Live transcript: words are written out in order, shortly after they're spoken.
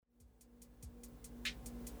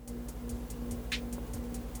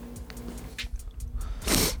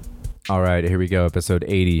All right, here we go. Episode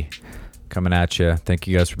 80 coming at you. Thank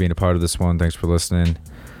you guys for being a part of this one. Thanks for listening.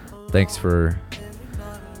 Thanks for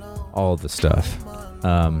all the stuff.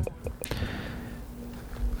 I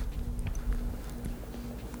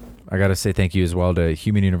got to say thank you as well to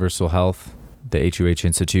Human Universal Health, the HUH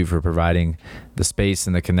Institute, for providing the space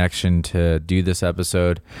and the connection to do this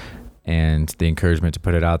episode and the encouragement to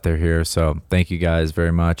put it out there here. So thank you guys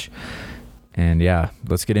very much. And yeah,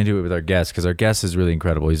 let's get into it with our guest, because our guest is really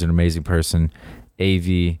incredible. He's an amazing person.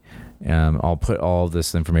 AV. I'll put all of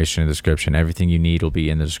this information in the description. Everything you need will be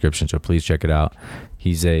in the description, so please check it out.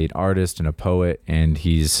 He's an artist and a poet, and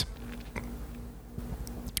he's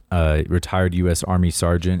a retired U.S. Army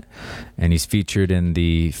sergeant, and he's featured in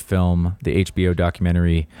the film, the HBO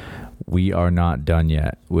documentary, We Are Not Done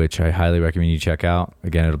Yet, which I highly recommend you check out.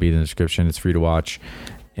 Again, it'll be in the description. It's free to watch.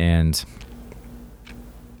 And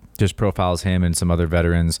just profiles him and some other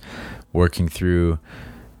veterans working through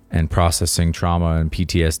and processing trauma and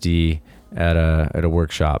PTSD at a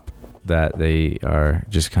workshop that they are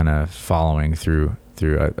just kind of following through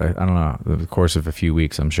I don't know, the course of a few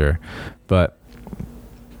weeks, I'm sure. But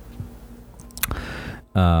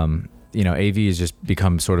AV has just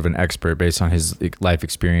become sort of an expert based on his life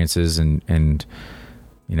experiences and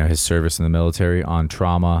his service in the military on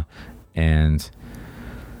trauma and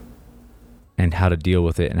how to deal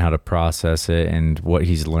with it and how to process it and what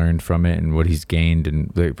he's learned from it and what he's gained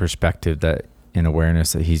and the perspective that and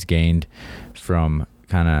awareness that he's gained from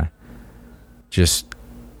kind of just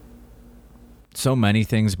so many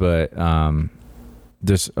things, but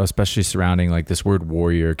this, especially surrounding like this word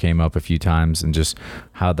warrior came up a few times, and just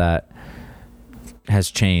how that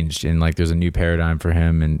has changed, and like there's a new paradigm for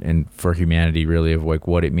him and for humanity, really, of like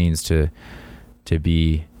what it means to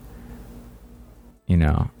be,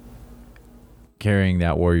 carrying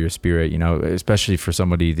that warrior spirit, especially for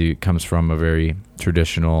somebody who comes from a very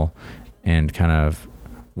traditional and kind of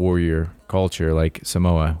warrior culture like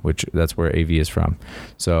Samoa, which that's where AV is from.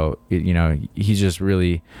 So, he just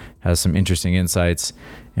really has some interesting insights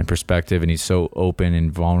and perspective, and he's so open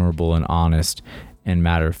and vulnerable and honest and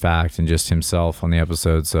matter of fact and just himself on the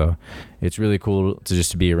episode. So it's really cool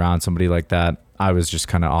to be around somebody like that. I was just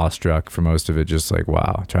kind of awestruck for most of it, just like,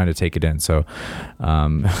 wow, trying to take it in. So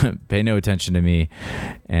pay no attention to me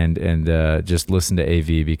and just listen to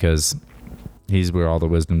AV, because he's where all the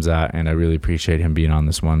wisdom's at, and I really appreciate him being on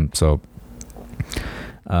this one. So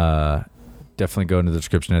definitely go into the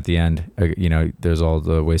description at the end. There's all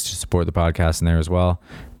the ways to support the podcast in there as well.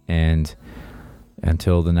 And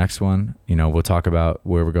until the next one, we'll talk about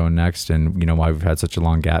where we're going next and, why we've had such a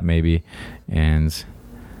long gap maybe, and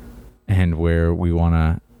where we want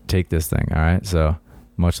to take this thing. All right. So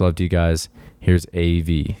much love to you guys. Here's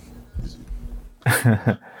AV.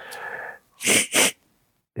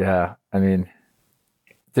 Yeah. I mean,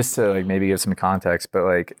 just to like maybe give some context, but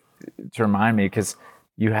like to remind me, because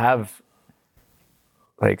you have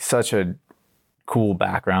like such a cool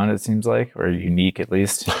background, it seems like, or unique at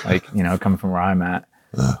least, like, coming from where I'm at.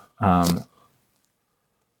 Can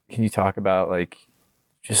you talk about like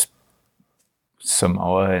just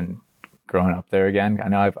Samoa and growing up there again? I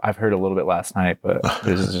know I've heard a little bit last night, but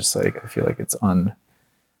this is just like, I feel like it's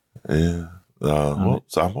yeah. Well,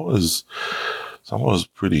 Samoa is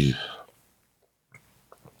pretty,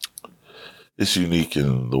 it's unique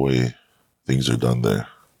in the way things are done there.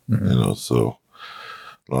 Mm-hmm. So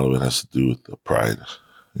a lot of it has to do with the pride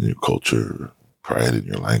in your culture, pride in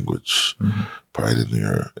your language, mm-hmm. pride in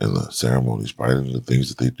the ceremonies, pride in the things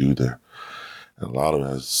that they do there. And a lot of it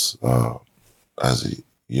has, as a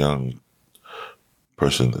young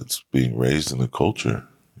person that's being raised in the culture,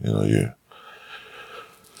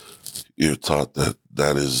 you're taught that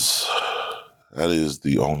is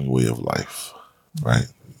the only way of life, right?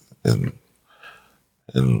 And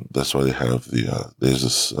that's why they have there's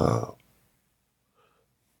this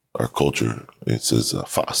our culture. It says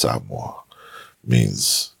Fa Samoa,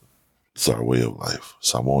 means it's our way of life,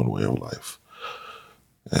 Samoan way of life,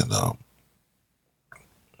 and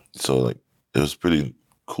so like it was pretty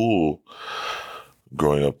cool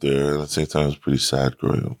growing up there, and at the same time it was pretty sad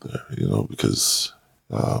growing up there, because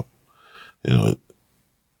you're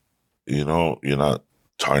not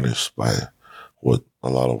tarnished by a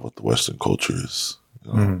lot of what the Western culture is.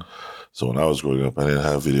 Mm. So when I was growing up, I didn't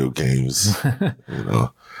have video games.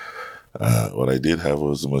 What I did have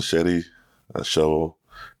was a machete, a shovel,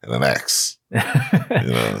 and an axe.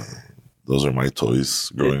 Those are my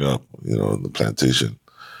toys growing up, in the plantation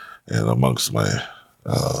and amongst my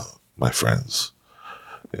friends.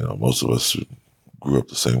 Most of us grew up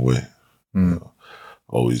the same way.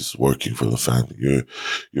 Always working for the family.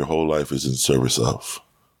 Your whole life is in service of,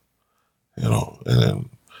 and then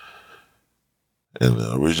And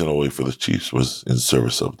the original way for the chiefs was in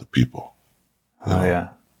service of the people. Yeah.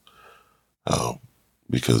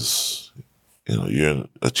 Because,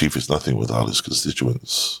 a chief is nothing without his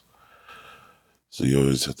constituents. So you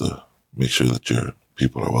always have to make sure that your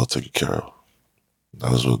people are well taken care of.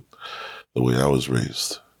 That was the way I was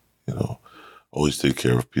raised. Always take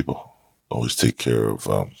care of people. Always take care of,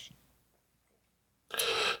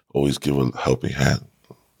 always give a helping hand.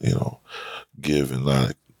 Give and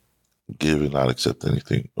not accept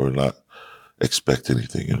anything or not expect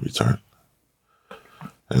anything in return.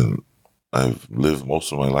 And I've lived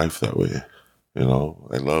most of my life that way. I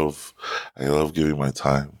love giving my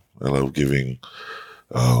time. I love giving,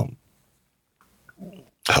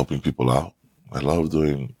 helping people out. I love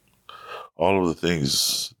doing all of the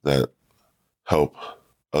things that help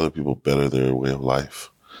other people better their way of life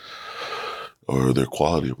or their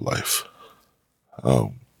quality of life.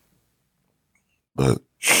 But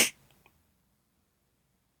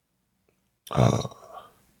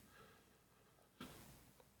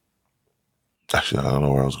actually, I don't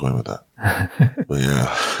know where I was going with that. But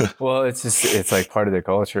yeah. Well, it's like part of their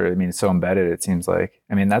culture. I mean, it's so embedded, it seems like.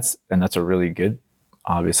 I mean, that's a really good,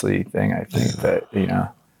 obviously, thing, I think, that,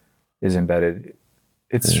 is embedded.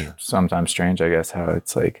 It's sometimes strange, I guess, how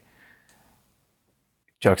it's like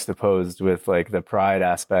juxtaposed with like the pride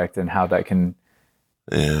aspect and how that can.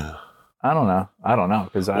 Yeah. I don't know.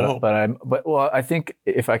 Because I think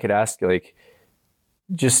if I could ask, like,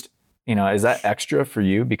 just, is that extra for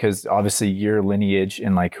you? Because obviously your lineage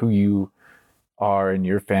and like who you are and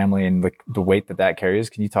your family and like the weight that carries.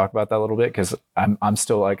 Can you talk about that a little bit? Because I'm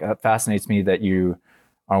still like, it fascinates me that you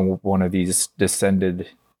are one of these descended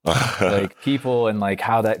like people and like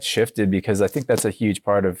how that shifted, because I think that's a huge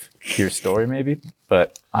part of your story maybe,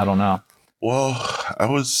 but I don't know. Well, I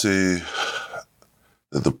would say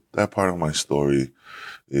that that part of my story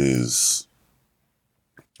is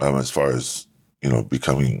as far as,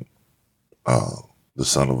 becoming the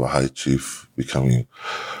son of a high chief, becoming,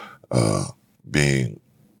 being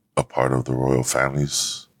a part of the royal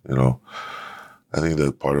families, I think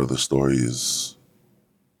that part of the story is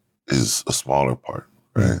a smaller part,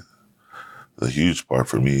 right? The huge part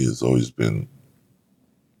for me has always been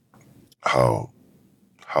how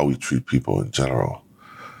we treat people in general.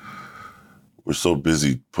 We're so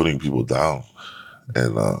busy putting people down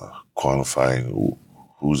and quantifying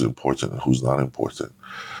who's important and who's not important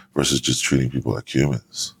versus just treating people like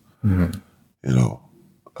humans.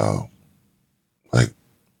 Like,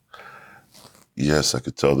 yes, I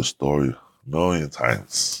could tell the story a million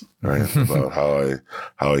times, right? About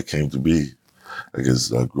how I came to be, I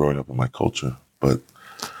guess, growing up in my culture. But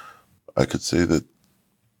I could say that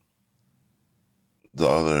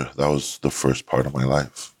that was the first part of my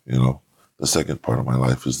life, The second part of my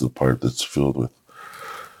life is the part that's filled with,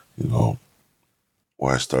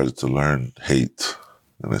 where I started to learn hate,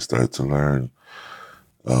 and I started to learn,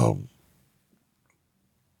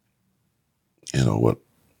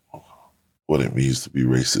 what it means to be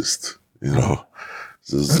racist. It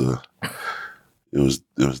was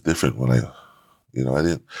different when I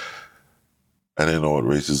didn't know what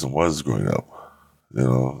racism was growing up. I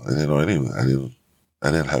didn't know anything. I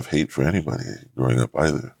didn't have hate for anybody growing up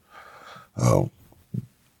either.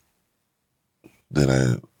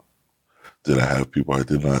 Did I have people I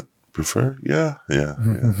did not prefer? Yeah.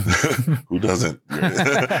 Who doesn't?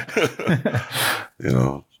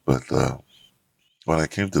 But when I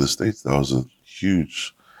came to the States, that was a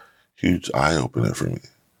huge, huge eye opener for me.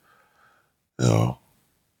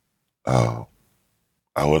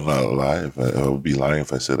 I would not lie. I would be lying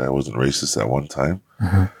if I said I wasn't racist at one time.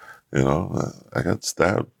 I got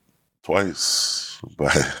stabbed twice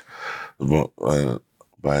by a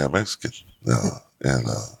Mexican, and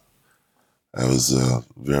I was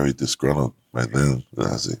very disgruntled by then.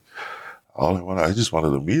 I was like, I just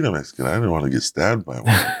wanted to meet a Mexican. I didn't want to get stabbed by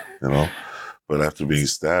one, But after being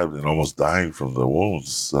stabbed and almost dying from the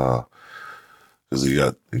wounds, because he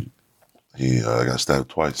got stabbed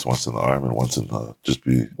twice, once in the arm and once in the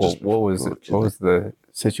what was the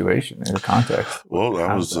situation in the context? Well,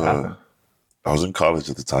 I was in college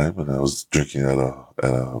at the time, and I was drinking at a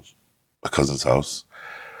cousin's house,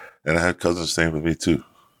 and I had cousins staying with me too,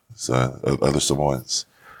 so other Samoans,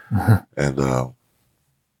 and all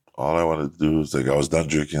I wanted to do was, like, I was done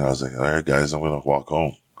drinking. I was like, all right, guys, I'm gonna walk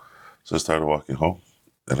home. So I started walking home,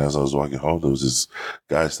 and as I was walking home, there was this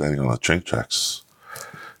guy standing on the train tracks.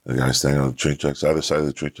 The guy standing on the train tracks. Either side of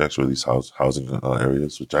the train tracks were these housing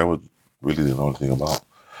areas, which I really didn't know anything about.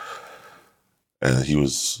 And he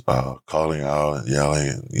was calling out and yelling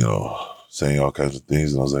and, saying all kinds of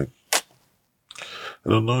things. And I was like, I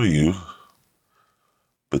don't know you,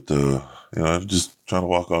 but You know, I'm just trying to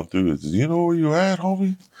walk on through. He says, you know where you at,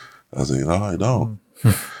 homie? I was like, no, I don't.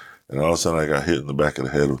 And all of a sudden, I got hit in the back of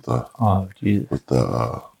the head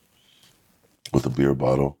with a beer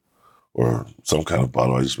bottle or some kind of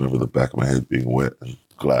bottle. I just remember the back of my head being wet and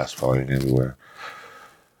glass flying everywhere.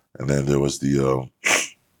 And then there was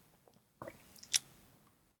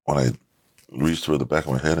when I reached for the back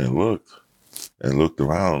of my head and looked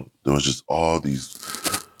around, there was just all these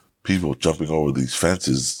people jumping over these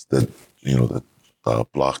fences that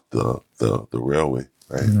blocked the railway,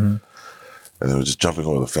 right? Mm-hmm. And they were just jumping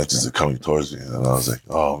over the fences and coming towards me. And I was like,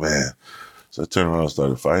 oh, man. So I turned around and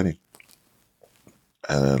started fighting.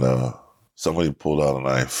 And then somebody pulled out a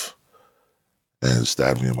knife and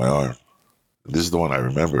stabbed me in my arm. This is the one I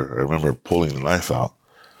remember. I remember pulling the knife out,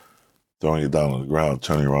 throwing it down on the ground,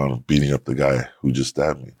 turning around and beating up the guy who just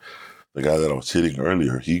stabbed me. The guy that I was hitting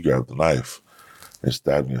earlier, he grabbed the knife and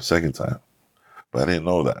stabbed me a second time. But I didn't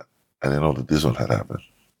know that. I didn't know that this one had happened.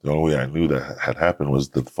 The only way I knew that had happened was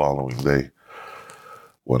the following day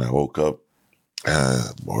when I woke up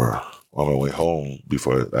or on my way home.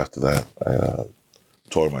 After that, I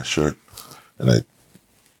tore my shirt and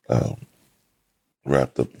I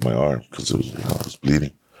wrapped up my arm because it was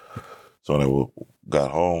bleeding. So when I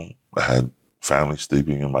got home, I had family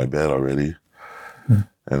sleeping in my bed already.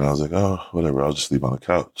 And I was like, oh, whatever, I'll just sleep on the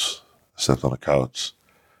couch. I slept on the couch.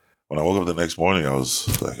 When I woke up the next morning, I was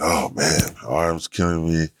like, oh, man, my arm's killing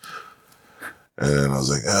me. And I was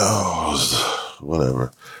like, oh,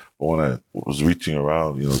 whatever. But when I was reaching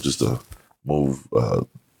around, just to move the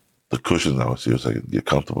cushions I was here so I could get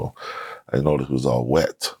comfortable, I noticed it was all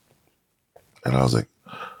wet. And I was like,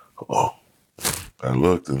 oh. I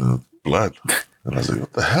looked and the blood. And I was like,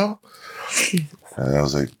 what the hell? And I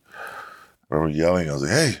was like, I remember yelling. I was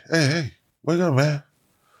like, hey, wake up, man.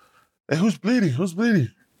 Hey, who's bleeding?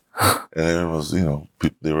 And everyone was,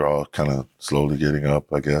 they were all kind of slowly getting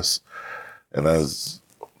up, I guess. And as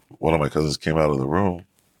one of my cousins came out of the room,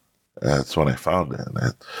 that's when I found it. And I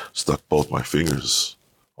stuck both my fingers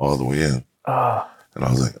all the way in. And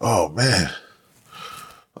I was like, oh, man.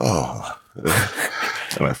 Oh.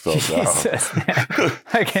 And I fell down.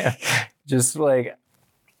 I can't. Just like,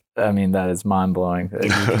 I mean, that is mind blowing. You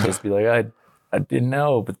can just be like, I didn't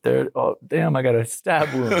know, but damn, I got a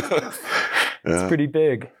stab wound. It's pretty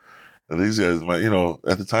big. And these guys,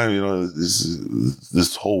 at the time,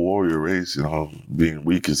 this whole warrior race, being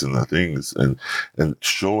weak isn't a thing, and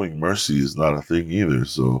showing mercy is not a thing either.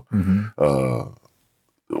 So,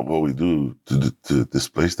 what we do to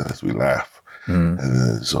displace that is we laugh. And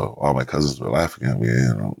then, so all my cousins were laughing at me,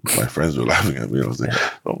 and my friends were laughing at me. I was like,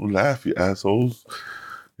 don't laugh, you assholes.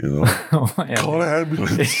 Call an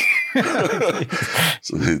ambulance.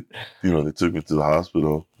 So they took me to the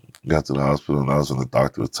hospital. Got to the hospital, and I was when the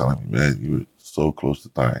doctor was telling me, man, you were so close to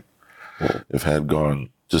dying. If I had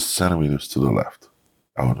gone just centimeters to the left,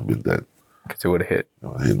 I would have been dead. Because it would have hit. It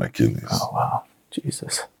would have hit my kidneys. Oh, wow.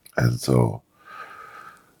 Jesus. And so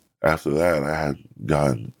after that, I had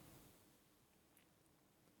gotten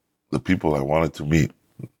the people I wanted to meet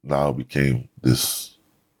now became this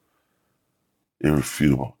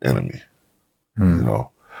irrefutable enemy,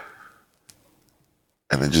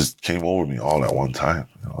 And it just came over me all at one time.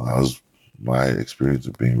 That was my experience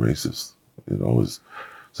of being racist. It's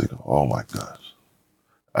like, oh my gosh,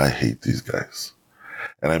 I hate these guys.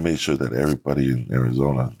 And I made sure that everybody in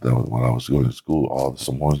Arizona, when I was going to school, all the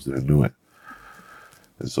Samoans there knew it.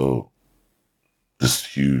 And so this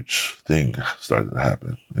huge thing started to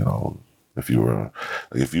happen. If you were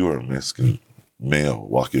a Mexican male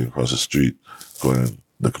walking across the street, going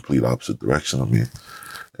the complete opposite direction of me,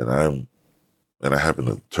 and I happened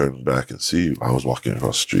to turn back and see you, I was walking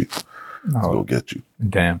across the street to go get you.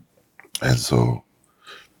 Damn. And so,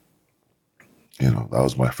 that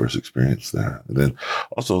was my first experience there. And then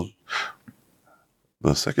also,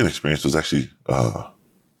 the second experience was actually a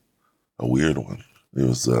weird one. It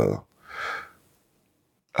was, I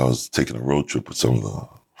was taking a road trip with some of the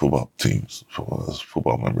football teams,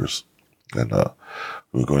 football members. And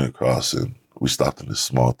we were going across, and we stopped in this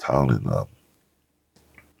small town in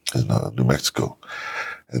New Mexico.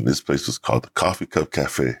 And this place was called the Coffee Cup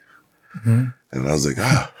Cafe. Mm-hmm. And I was like,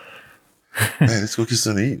 man, let's go get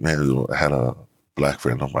something to eat, man. I had a black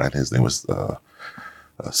friend of mine. His name was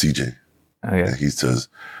CJ. Okay. And he says,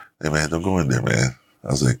 hey, man, don't go in there, man. I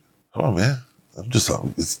was like, come on, man. It's a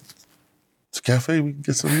cafe. We can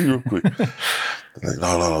get something to eat real quick. They're like,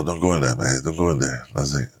 no, don't go in there, man. Don't go in there. And I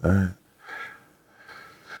was like, all right.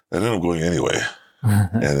 I ended up going anyway.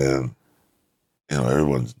 And then,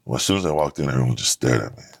 everyone, as soon as I walked in, everyone just stared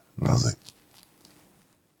at me. And I was like,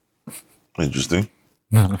 interesting.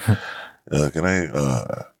 Can I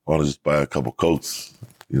I want to just buy a couple coats,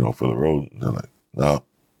 for the road. And they're like, no,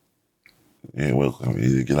 you ain't welcome. You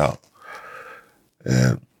need to get out.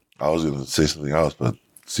 And I was going to say something else, but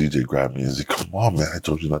CJ grabbed me and said, come on, man, I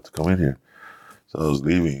told you not to come in here. So I was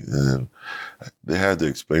leaving, and they had to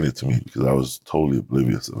explain it to me because I was totally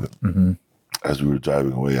oblivious of it. Mm-hmm. As we were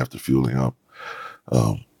driving away after fueling up,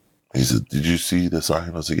 he said, did you see the sign?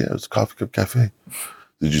 I was like, yeah, it's Coffee Cup Cafe.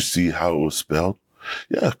 Did you see how it was spelled?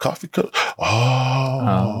 Yeah, Coffee Cup.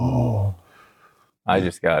 Oh. I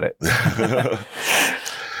just got it.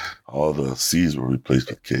 All the C's were replaced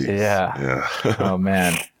with K's. Yeah. Oh,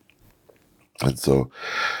 man. And so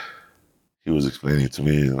he was explaining it to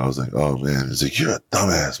me, and I was like, oh, man. He's like, you're a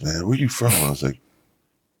dumbass, man. Where you from? I was like,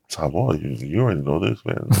 Samoa, you already know this,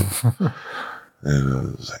 man. And I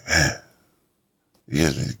was like, man, you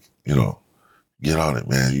guys need to, get on it,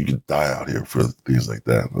 man. You can die out here for things like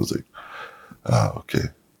that. And I was like, okay.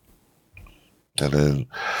 And then,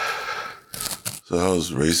 so I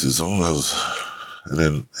was racism. And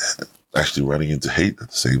then actually running into hate at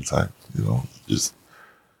the same time,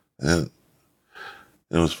 and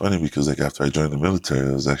it was funny because like after I joined the military,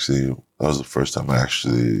 that was the first time I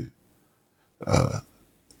actually, I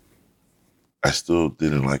still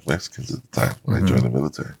didn't like Mexicans at the time when I joined the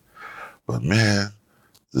military. But man,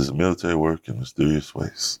 does the military work in mysterious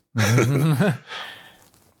ways.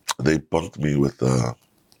 They bunked me with a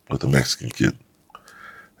Mexican kid.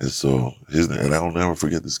 And so and I'll never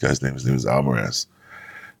forget this guy's name. His name is Almaraz.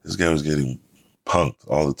 This guy was getting punked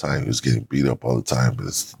all the time. He was getting beat up all the time by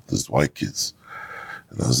this white kids.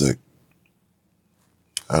 And I was like,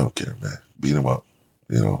 I don't care, man. Beat him up,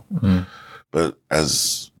 But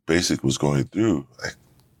as Basic was going through, I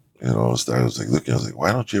was like looking, I was like,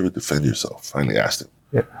 why don't you ever defend yourself? Finally asked him.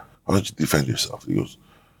 Yeah. Why don't you defend yourself? He goes,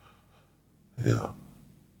 And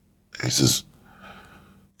he says,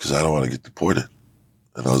 because I don't want to get deported.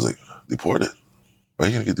 And I was like, deported? Why are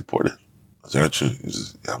you going to get deported? I was like, aren't you? He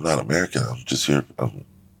says, I'm not American. I'm just here. I'm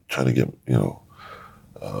trying to get,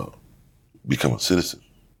 become a citizen.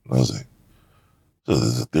 And I was like, so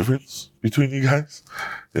there's a difference between you guys?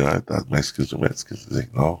 I thought Mexicans were Mexicans. He's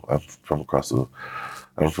like, no, I'm from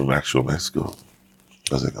actual Mexico.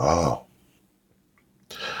 I was like, oh.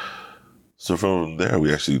 So from there,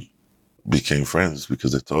 we actually became friends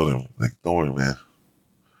because I told him, like, don't worry, man.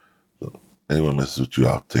 Anyone messes with you,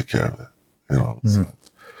 I'll take care of it. So,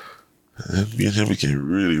 and me and him became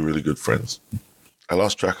really, really good friends. I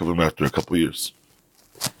lost track of him after a couple of years.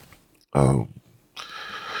 And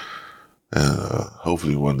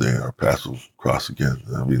hopefully one day our paths will cross again.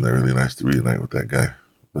 It'd be really nice to reunite with that guy.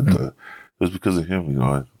 But it was because of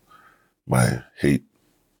him, my hate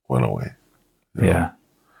went away. Yeah.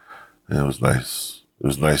 And it was nice. It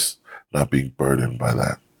was nice not being burdened by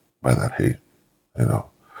that hate,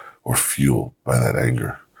 or fueled by that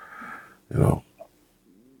anger, And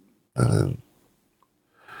then,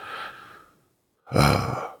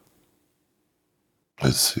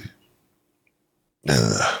 let's see.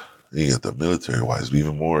 You get the military-wise,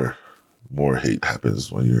 even more hate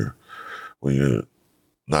happens when you're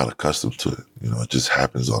not accustomed to it. It just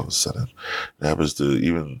happens all of a sudden. It happens to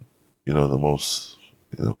even, the most,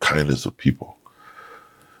 kindest of people.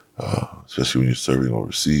 Especially when you're serving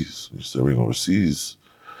overseas. When you're serving overseas,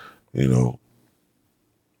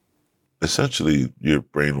 essentially you're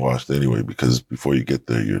brainwashed anyway, because before you get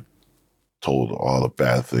there, you're told all the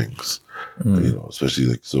bad things,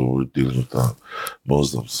 especially so we're dealing with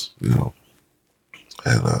Muslims,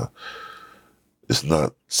 and it's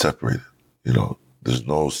not separated, there's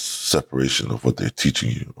no separation of what they're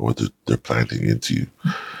teaching you or what they're planting into you.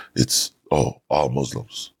 It's, all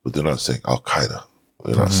Muslims, but they're not saying Al-Qaeda.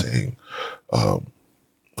 They're not saying,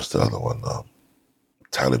 what's the other one?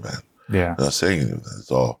 Taliban. Yeah. They're not saying any of that. It's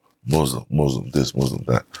all Muslim this, Muslim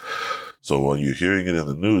that. So when you're hearing it in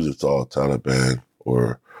the news, it's all Taliban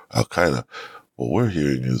or Al-Qaeda. What we're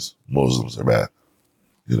hearing is Muslims are bad,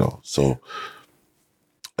 So,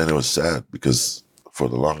 and it was sad because for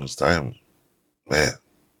the longest time, man,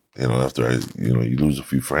 after you lose a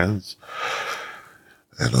few friends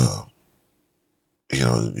and,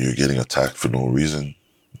 you're getting attacked for no reason,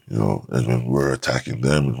 and then we're attacking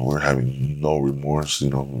them and we're having no remorse, you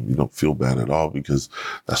don't feel bad at all because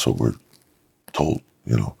that's what we're told,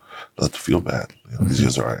 not to feel bad. These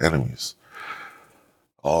guys are our enemies.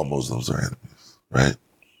 All Muslims are enemies, right?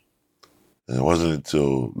 And it wasn't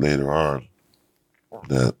until later on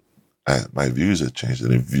that my views had changed,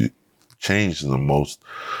 and it changed in the most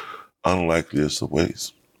unlikeliest of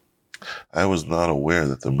ways. I was not aware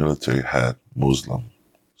that the military had Muslim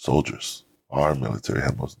soldiers. Our military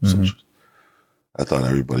had Muslim soldiers. I thought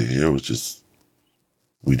everybody here was just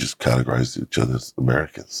we just categorized each other as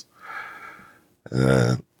Americans.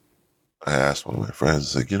 And I asked one of my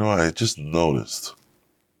friends, like, I just noticed,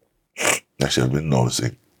 actually I've been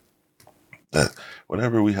noticing, that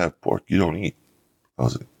whenever we have pork, you don't eat. I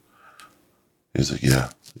was like, he's like, yeah,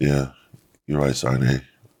 you're right, Sarney,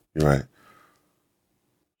 you're right.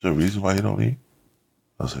 Is there a reason why you don't eat?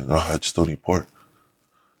 I was like, no, I just don't eat pork.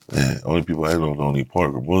 And only people I know don't eat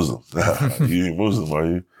pork are Muslims. You ain't Muslim, are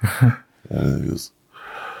you? And he goes,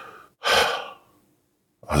 I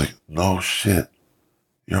was like, no shit,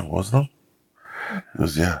 you're a Muslim? He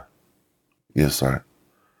goes, yeah. Yes, sir.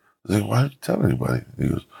 I was like, why didn't you tell anybody? He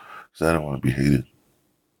goes, because I don't want to be hated.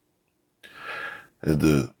 And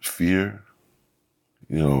the fear,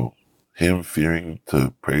 him fearing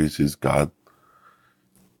to praise his God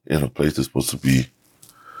in a place that's supposed to be,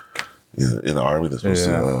 in an army that's supposed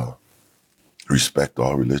to respect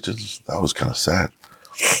all religions, that was kind of sad.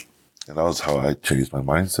 And that was how I changed my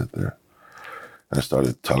mindset there. And I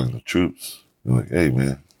started telling the troops, like, hey,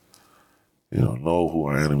 man, know who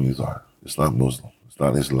our enemies are. It's not Muslim. It's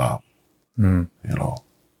not Islam.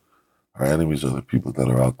 Our enemies are the people that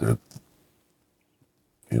are out there,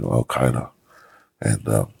 Al-Qaeda and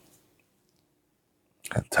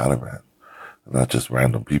Taliban, and not just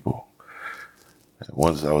random people. And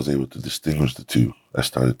once I was able to distinguish the two,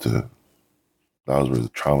 that was where the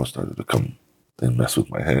trauma started to come and mess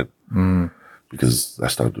with my head, because I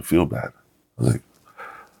started to feel bad. I was like,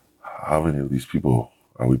 how many of these people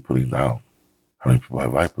are we putting down? How many people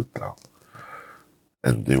have I put down?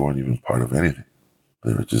 And they weren't even part of anything.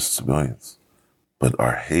 They were just civilians. But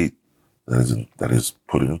our hate that is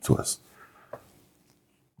put into us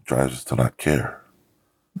drives us to not care.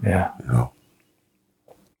 Yeah. Well,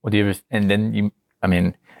 do you ever, and then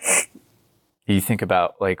you think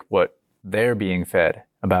about like what they're being fed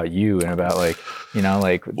about you and about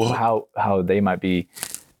how they might be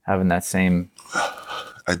having that same.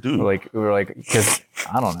 I do. Because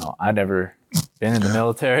I don't know, I've never been in the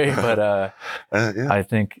military, but I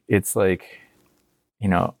think it's like,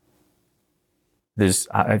 I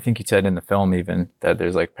think you said in the film even that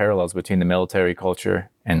there's like parallels between the military culture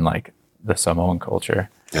and like the Samoan culture.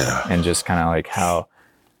 Yeah. And just kind of like how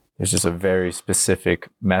there's just a very specific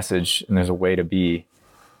message and there's a way to be.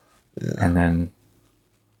 Yeah. And then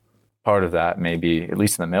part of that maybe, at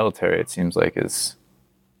least in the military, it seems like is,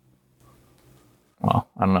 well,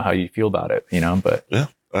 I don't know how you feel about it, but. Yeah.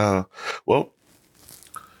 Well,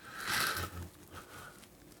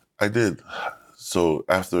 I did. So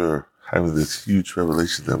after having this huge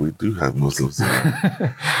revelation that we do have Muslims in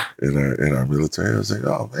our military, I was like,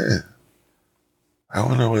 oh man, I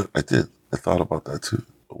wonder what I did. I thought about that too.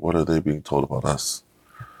 What are they being told about us?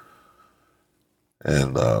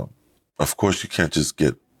 And of course, you can't just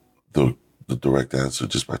get the direct answer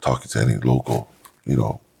just by talking to any local,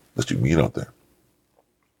 that you meet out there.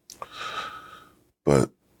 But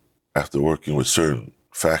after working with certain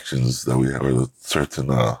factions that we have, or certain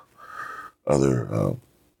other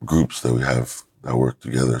groups that we have that work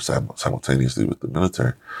together simultaneously with the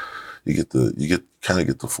military, you kind of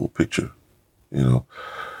get the full picture, And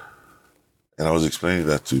I was explaining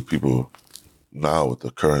that to people now with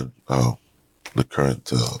the current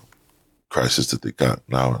crisis that they got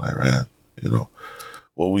now in Iran.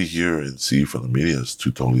 What we hear and see from the media is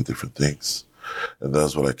two totally different things. And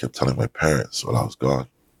that's what I kept telling my parents while I was gone.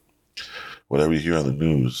 Whatever you hear on the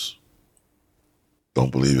news,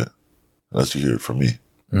 don't believe it unless you hear it from me.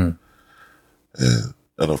 And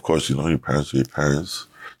of course, your parents are your parents,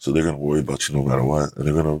 so they're going to worry about you no matter what, and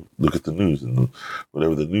they're going to look at the news, and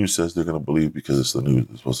whatever the news says, they're going to believe because it's the news.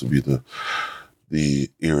 It's supposed to be the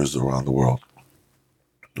ears around the world.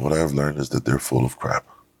 What I've learned is that they're full of crap.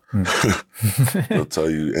 They'll tell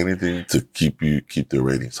you anything to keep their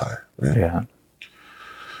ratings high. Right? Yeah.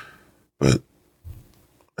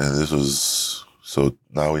 And this was, so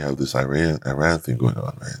now we have this Iran thing going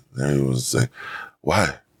on, right? And everyone's saying,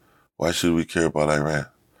 why? Why should we care about Iran?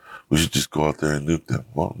 We should just go out there and nuke them.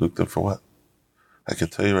 Well, nuke them for what? I can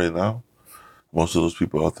tell you right now, most of those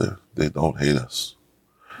people out there, they don't hate us.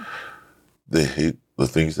 They hate the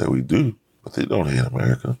things that we do, but they don't hate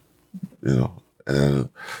America, And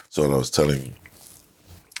so I was telling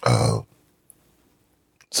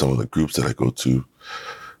some of the groups that I go to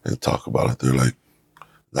and talk about it, they're like,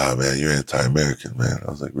 nah, man, you're anti-American, man. I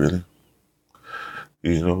was like, really?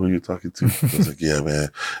 You know who you're talking to? I was like, yeah, man,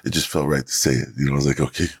 it just felt right to say it. I was like,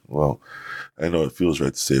 okay, well, I know it feels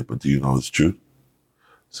right to say it, but do you know it's true? I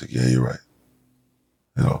was like, yeah, you're right.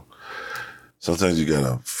 Sometimes you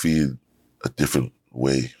gotta feed a different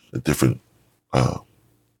way, you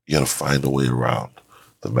gotta find a way around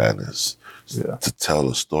the madness to tell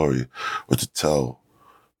a story or to tell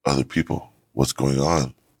other people what's going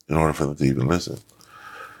on in order for them to even listen.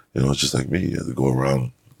 You know, it's just like me. You have to go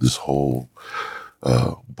around this whole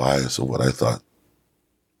bias of what I thought,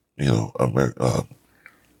 you know,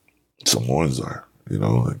 Samoans are. You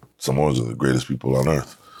know, like Samoans are the greatest people on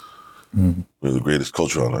earth. Mm-hmm. We're the greatest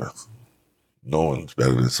culture on earth. No one's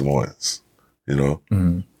better than Samoans, you know?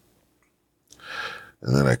 Mm-hmm.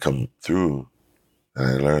 And then I come through and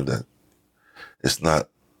I learned that it's not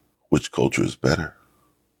which culture is better.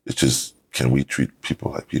 It's just, can we treat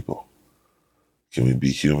people like people? Can we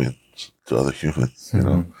be humans to other humans, you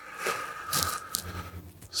know?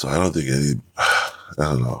 So I don't think I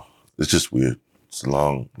don't know. It's just weird. It's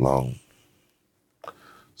long,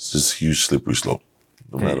 it's just a huge slippery slope.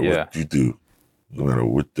 No matter what you do, no matter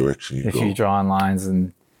what direction you go. If you draw on lines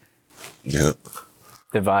and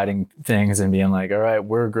dividing things and being like, all right,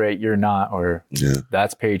 we're great, you're not, or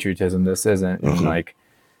that's patriotism, this isn't. And like,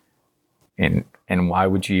 and why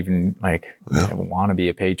would you even like want to be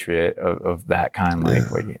a patriot of that kind?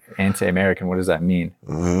 Like anti-American, what does that mean?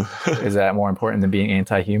 Is that more important than being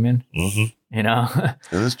anti-human? You know?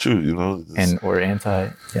 And it's true, you know. And or anti,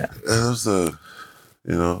 And it was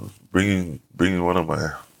you know, bringing one of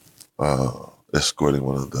my, escorting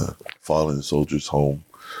one of the fallen soldiers home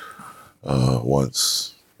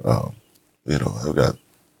once. You know, I got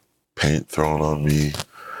paint thrown on me.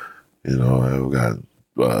 You know, I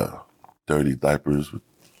got dirty diapers,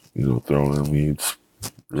 you know, thrown on me,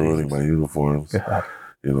 ruining my uniforms.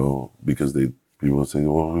 You know, because people say,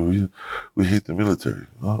 well, we hate the military.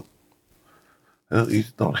 Well, you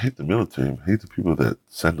don't hate the military. Hate the people that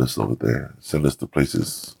send us over there, send us to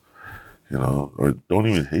places, you know, or don't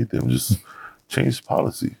even hate them. Just change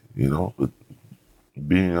policy, you know. But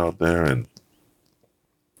being out there and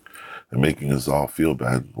making us all feel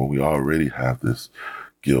bad when we already have this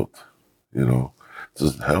guilt, you know,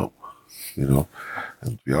 doesn't help, you know.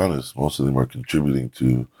 And to be honest, most of them are contributing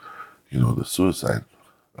to, you know, the suicide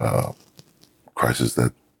crisis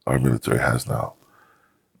that our military has now,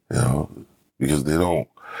 you know. Because they don't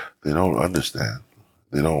understand.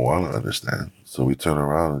 They don't want to understand. So we turn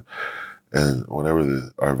around and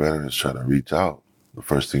whenever our veterans try to reach out, the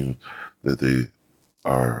first thing that they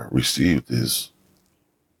are received is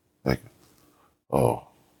like, oh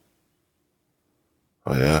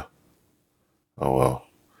yeah, oh well,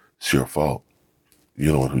 it's your fault.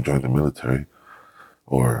 You're the one who joined the military.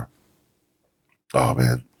 Or, oh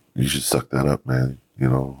man, you should suck that up, man. You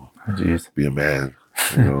know, be a man,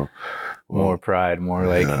 you know. More pride, more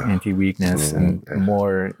like anti-weakness, and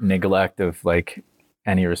more neglect of like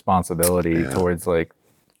any responsibility towards like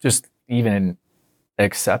just even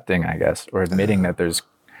accepting, I guess, or admitting that there's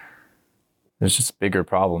just bigger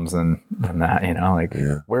problems than that, you know, like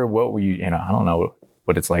what were you know, I don't know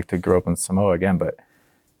what it's like to grow up in Samoa again, but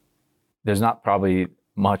there's not probably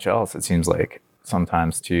much else, it seems like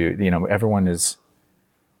sometimes to, you know, everyone is,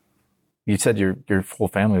 you said your whole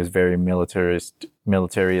family was very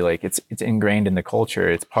military, like it's ingrained in the culture.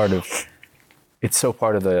 It's so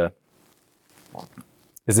part of the,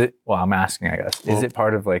 is it, well, I'm asking, I guess, is it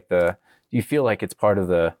part of like do you feel like it's part of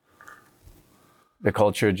the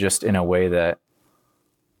culture just in a way that,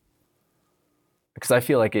 because I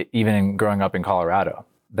feel like even in growing up in Colorado,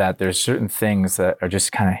 that there's certain things that are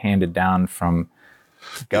just kind of handed down from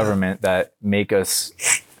government that make us,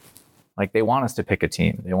 like they want us to pick a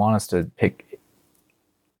team. They want us to pick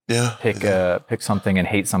something and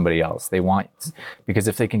hate somebody else. They want, because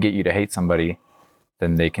if they can get you to hate somebody,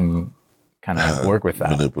 then they can kind of work with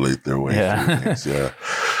that. Manipulate their way through things,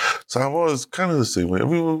 So I'm always kind of the same way. I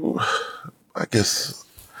mean, I guess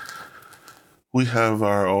we have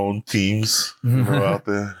our own teams out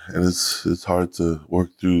there, and it's hard to work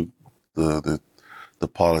through the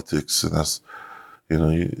politics, and that's, you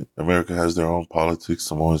know, America has their own politics.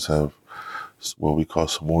 Samoans have what we call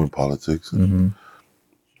Samoan politics, and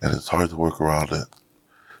it's hard to work around it.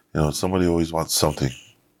 You know, somebody always wants something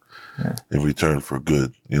in return for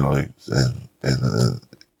good. You know, and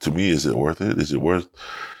to me, is it worth it? Is it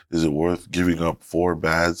worth giving up 4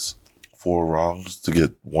 bads, 4 wrongs to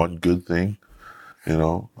get one good thing? You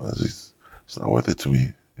know, it's not worth it to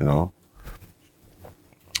me. You know,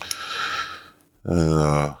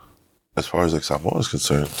 and as far as like Samoa is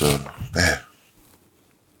concerned,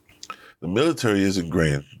 the military is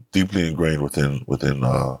deeply ingrained within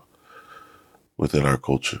our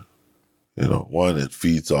culture. You know, one, it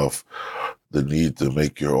feeds off the need to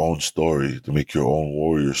make your own story, to make your own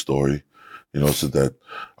warrior story, you know, so that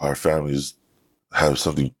our families have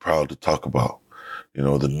something proud to talk about, you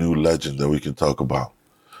know, the new legend that we can talk about.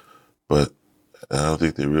 But I don't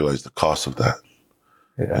think they realize the cost of that.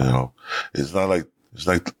 You know, it's not like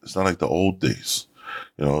the old days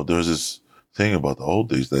There was this thing about the old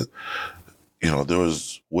days that, there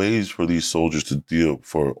was ways for these soldiers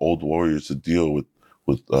for old warriors to deal with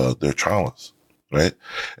their traumas, right?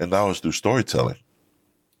 And that was through storytelling.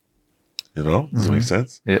 Does that make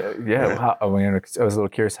sense? Yeah. Right? I was a little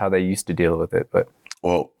curious how they used to deal with it, but.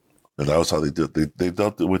 Well, and that was how they did. They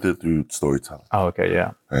dealt with it through storytelling. Oh, okay,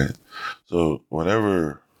 yeah. Right. So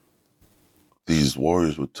whenever these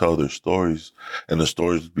warriors would tell their stories, and the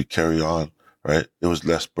stories would be carried on, right, it was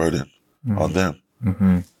less burden on them.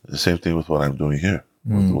 Mm-hmm. The same thing with what I'm doing here,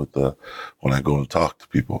 with when I go and talk to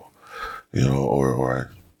people, or I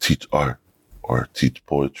teach art or teach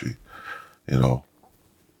poetry,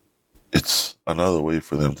 it's another way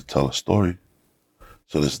for them to tell a story.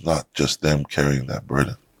 So it's not just them carrying that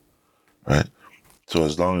burden, right? So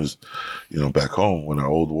as long as, back home, when our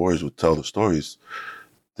old warriors would tell the stories,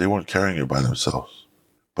 they weren't carrying it by themselves,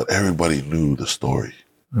 but everybody knew the story,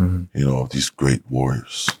 of these great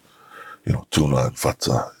warriors, Tuna and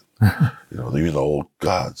Fatsa, even the old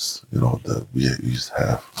gods, that we used to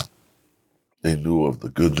have. They knew of the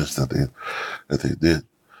goodness that they did.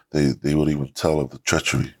 They would even tell of the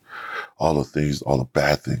treachery, all the things, all the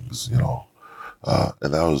bad things, and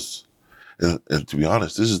that was, and to be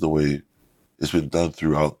honest, this is the way it's been done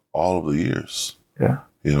throughout all of the years. Yeah.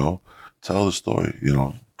 Tell the story,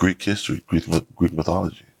 Greek history, Greek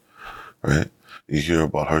mythology, right? You hear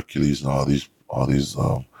about Hercules and all these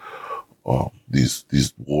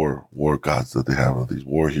war gods that they have, these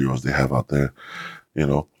war heroes they have out there,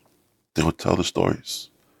 they would tell the stories.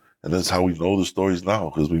 And that's how we know the stories now,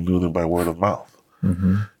 because we knew them by word of mouth,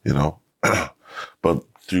 But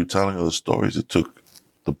through telling of the stories, it took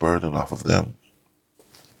the burden off of them.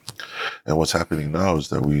 And what's happening now is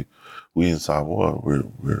that we in Samoa, we're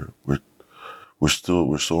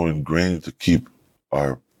so ingrained to keep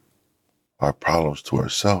our problems to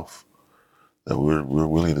ourselves that we're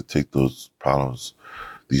willing to take those problems,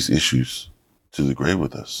 these issues, to the grave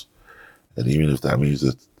with us. And even if that means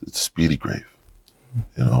that it's a speedy grave,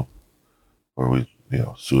 or we,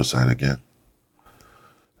 suicide again.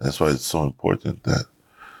 That's why it's so important that,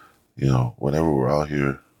 whenever we're out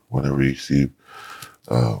here, whenever you see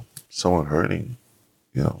someone hurting,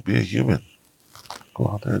 be a human. Go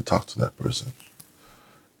out there and talk to that person.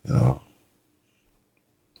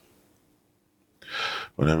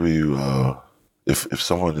 Whenever you, if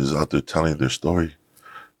someone is out there telling their story,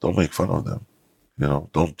 don't make fun of them.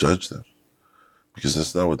 Don't judge them, because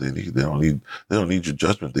that's not what they need. They don't need your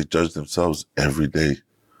judgment. They judge themselves every day.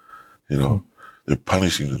 They're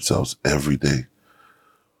punishing themselves every day.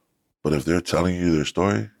 But if they're telling you their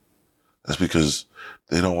story, that's because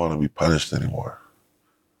they don't want to be punished anymore.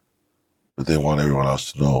 But they want everyone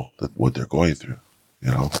else to know that what they're going through,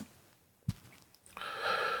 And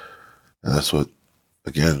that's what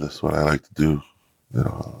I like to do.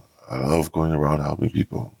 I love going around helping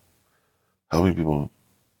people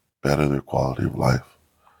better their quality of life.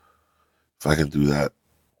 If I can do that,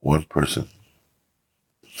 one person,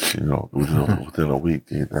 within a week,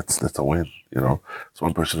 that's a win. It's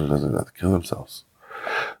one person who doesn't have to kill themselves.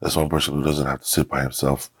 That's one person who doesn't have to sit by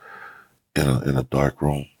himself in a dark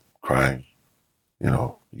room, crying,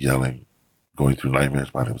 yelling, going through nightmares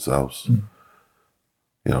by themselves.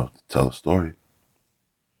 To tell a story.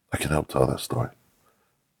 I can help tell that story.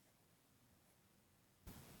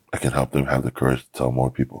 I can help them have the courage to tell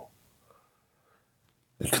more people,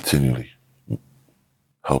 and continually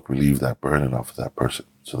help relieve that burden off of that person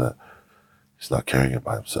so that he's not carrying it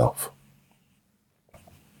by himself.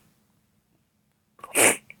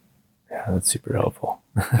 Yeah, that's super helpful.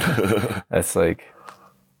 That's I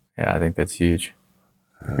think that's huge.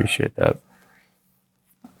 I appreciate that.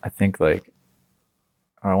 I think I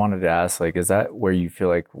wanted to ask, is that where you feel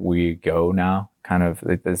like we go now? Kind of,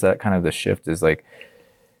 is that kind of the shift is I'd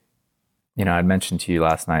mentioned to you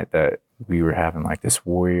last night that we were having this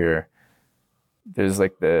warrior. There's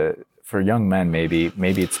for young men, maybe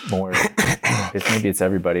it's more, maybe it's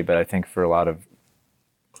everybody, but I think for a lot of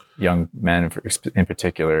young men in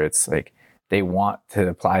particular, it's they want to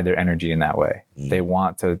apply their energy in that way. They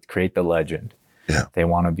want to create the legend. Yeah. They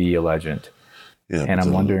want to be a legend. Yeah, and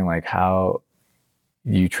I'm wondering how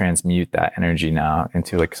you transmute that energy now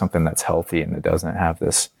into something that's healthy and that doesn't have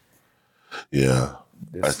this. Yeah.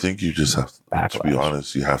 I think you just have to be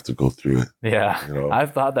honest, you have to go through it. Yeah.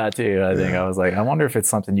 I've thought that too. I think I was I wonder if it's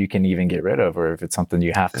something you can even get rid of, or if it's something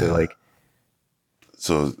you have to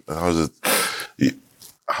So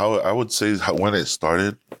how I would say when it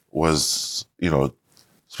started was,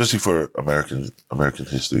 especially for American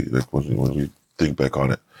history, when we think back on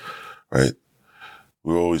it, right?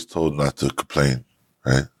 We were always told not to complain,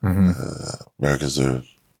 right? Mm-hmm. Americans are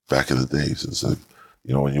back in the days. It's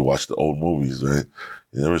You know, when you watch the old movies, right?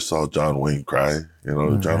 You never saw John Wayne cry. You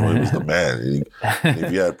know, John Wayne was the man. And if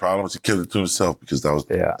he had problems, he kept it to himself because that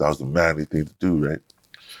was the manly thing to do, right?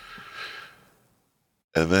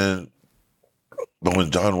 And then, but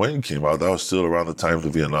when John Wayne came out, that was still around the time the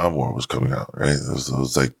Vietnam War was coming out, right? It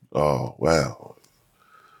was like, oh, wow.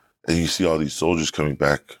 And you see all these soldiers coming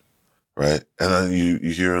back, right? And then you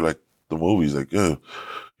hear like the movies, like, you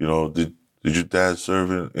know, did your dad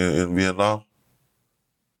serve in Vietnam?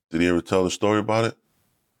 Did he ever tell the story about it?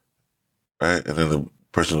 Right? And then the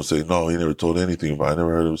person will say, no, he never told anything about it. I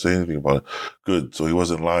never heard him say anything about it. Good. So he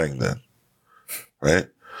wasn't lying then. Right?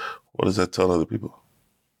 What does that tell other people?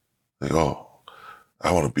 Like, oh,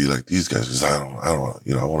 I want to be like these guys because I don't want to,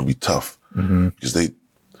 you know, I want to be tough because they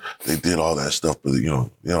did all that stuff, but you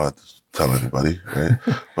don't have to tell anybody, right?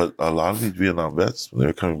 But a lot of these Vietnam vets, when they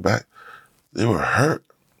were coming back, they were hurt,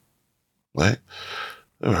 right?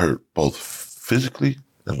 They were hurt both physically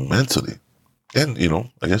and mentally, and you know,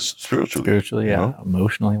 I guess spiritually, yeah, know?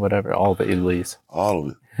 Emotionally, whatever, all the Italy's, all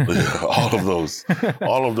of it, all of those,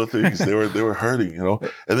 all of the things they were hurting, you know,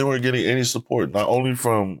 and they weren't getting any support, not only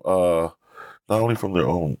from their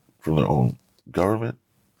own government,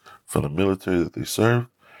 from the military that they served,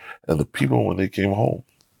 and the people when they came home.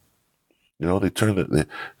 You know, they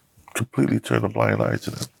completely turned a blind eye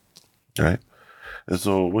to them, right? And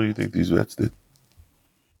so, what do you think these vets did?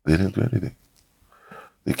 They didn't do anything.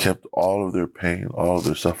 They kept all of their pain, all of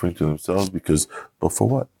their suffering to themselves but for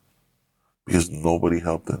what? Because nobody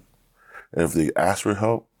helped them. And if they asked for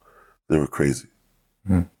help, they were crazy,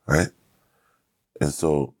 right? And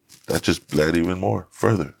so that just bled even more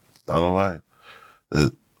further down the line.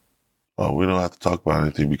 That we don't have to talk about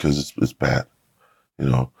anything because it's bad. You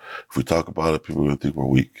know, if we talk about it, people are going to think we're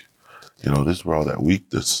weak. You know, this is where all that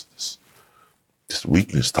this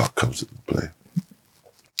weakness talk comes into play.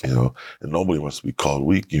 You know, and nobody wants to be called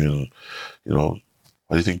weak. Even, you know,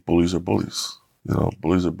 why do you think bullies are bullies? You know,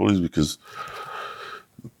 bullies are bullies because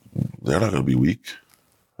they're not going to be weak,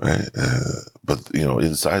 right? But, you know,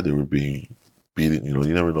 inside they were being beaten. You know,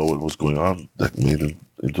 you never know what was going on that made them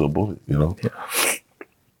into a bully, you know? Yeah.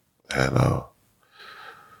 And,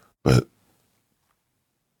 but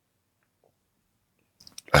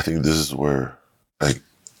I think this is where, like,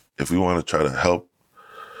 if we want to try to help,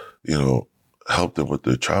 you know, help them with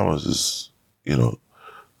their traumas is, you know,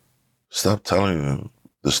 stop telling them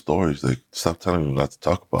the stories. Like, stop telling them not to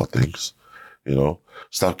talk about things, you know,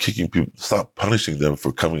 stop kicking people, stop punishing them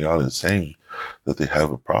for coming out and saying that they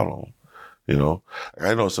have a problem, you know.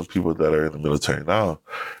 I know some people that are in the military now,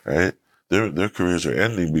 right? Their careers are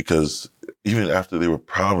ending because even after they were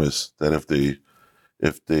promised that if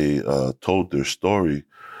they told their story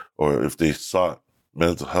or if they sought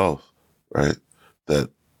mental health, right, that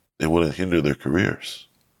it wouldn't hinder their careers,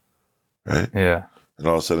 right? Yeah. And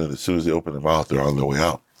all of a sudden, as soon as they open their mouth, they're on their way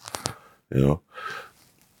out, you know?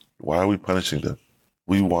 Why are we punishing them?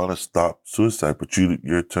 We want to stop suicide, but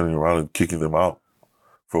you're turning around and kicking them out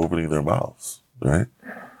for opening their mouths, right?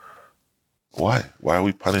 Why? Why are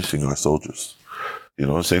we punishing our soldiers? You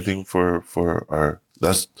know, same thing for our,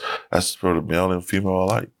 that's for the male and female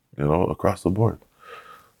alike, you know, across the board.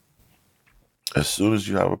 As soon as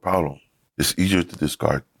you have a problem, it's easier to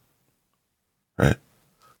discard, right?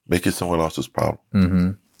 Make it someone else's problem.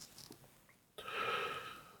 Mm-hmm.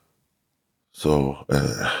 So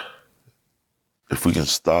if we can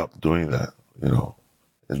stop doing that, you know,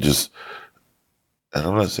 and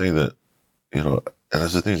I'm not saying that, you know, and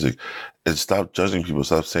that's the thing, is like, and stop judging people,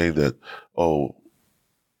 stop saying that, oh,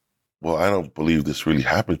 well, I don't believe this really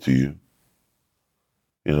happened to you,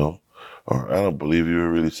 you know, or I don't believe you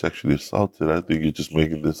were really sexually assaulted. I think you're just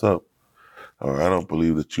making this up. Or I don't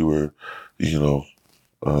believe that you were, you know,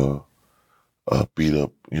 beat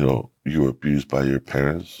up, you know, you were abused by your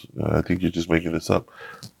parents. I think you're just making this up.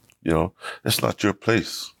 You know, it's not your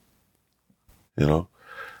place. You know,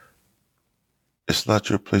 it's not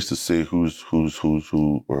your place to say who,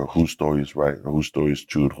 or whose story is right, or whose story is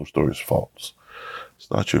true, and whose story is false.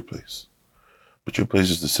 It's not your place. But your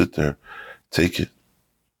place is to sit there, take it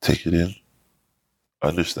in,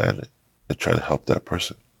 understand it, and try to help that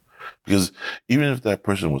person. Because even if that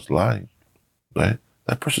person was lying, right,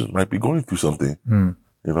 that person might be going through something, you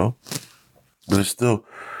know, but it's still,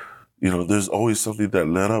 you know, there's always something that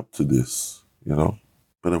led up to this, you know.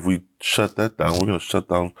 But if we shut that down, we're going to shut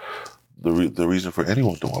down the reason for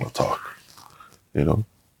anyone to want to talk, you know.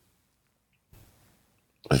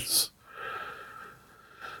 It's,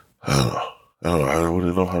 I don't know. I don't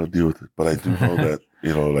really know how to deal with it, but I do know that,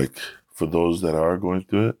 you know, like, for those that are going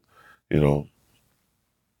through it, you know,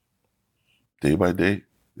 day by day,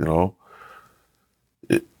 you know,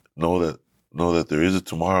 know that know that there is a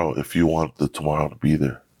tomorrow if you want the tomorrow to be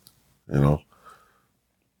there. Know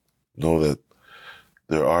that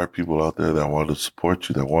there are people out there that want to support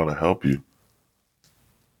you, that want to help you,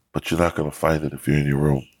 but you're not going to find it if you're in your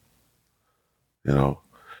room. You're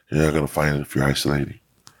not going to find it if you're isolating.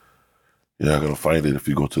 You're not going to find it if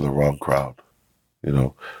you go to the wrong crowd.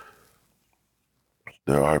 There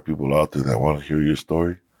are people out there that want to hear your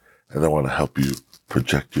story and they want to help you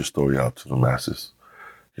project your story out to the masses,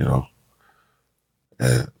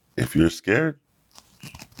 And if you're scared,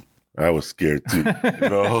 I was scared too,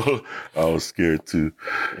 I was scared too.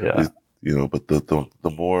 Yeah. But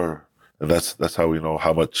the more, and that's how we know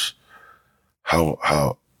how much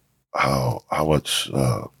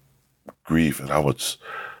grief and how much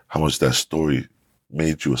that story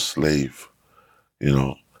made you a slave.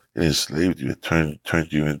 It enslaved you. It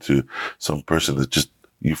turned you into some person that just,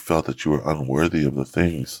 you felt that you were unworthy of the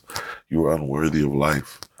things. You were unworthy of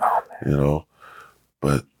life. Oh,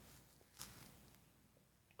 But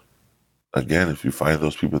again, if you find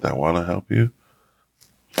those people that want to help you,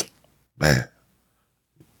 man,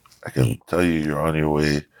 I can tell you, you're on your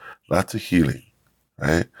way, not to healing,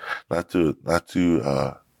 right? Not to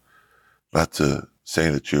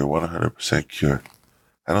saying that you're 100% cured.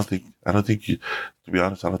 I don't think you, to be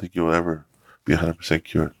honest, I don't think you'll ever be 100%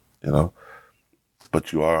 cured,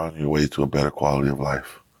 but you are on your way to a better quality of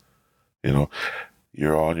life.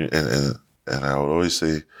 You're on your, and I would always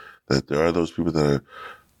say that there are those people that are,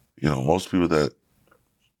 most people that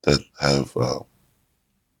have,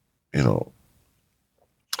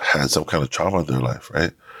 had some kind of trauma in their life,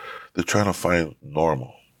 right? They're trying to find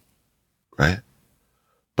normal, right?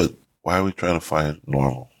 But why are we trying to find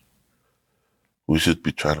normal? We should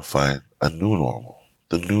be trying to find a new normal,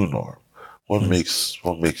 the new norm. What makes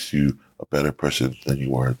you a better person than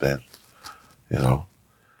you were then? Yeah.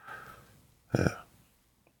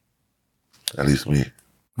 At least me.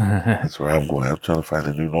 That's where I'm going. I'm trying to find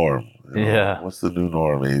a new norm. Yeah. What's the new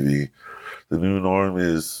norm, AV? The new norm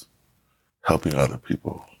is helping other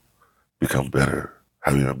people become better,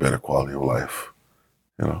 having a better quality of life.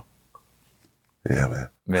 Yeah, man.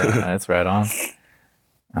 Yeah, that's right on.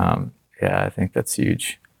 Yeah, I think that's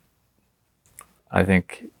huge. I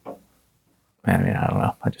think, I don't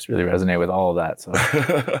know. I just really resonate with all of that. So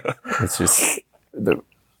it's just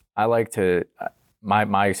I like to,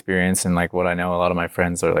 my experience and like what I know, a lot of my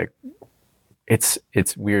friends are like, it's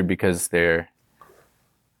weird because there's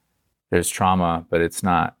trauma, but it's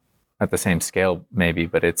not at the same scale maybe,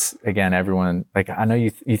 but it's, again, everyone, like, I know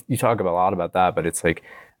you talk about a lot about that, but it's like,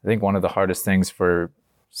 I think one of the hardest things for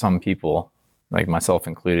some people, like myself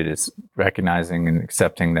included, is recognizing and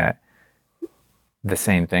accepting that the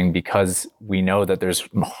same thing, because we know that there's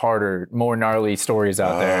harder, more gnarly stories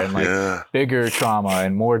out there, and like bigger trauma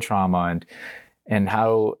and more trauma, and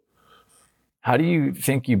how do you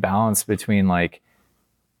think you balance between like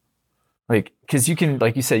because you can,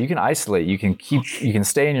 like you said, you can isolate, you can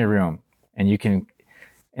stay in your room, and you can,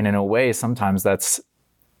 and in a way sometimes that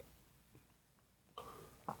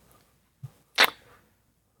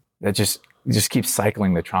just keeps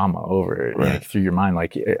cycling the trauma over, right, like, through your mind.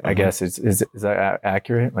 Like, I guess is that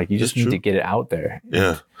accurate? Like, you just need to get it out there.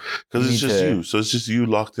 Yeah, because it's just you. So it's just you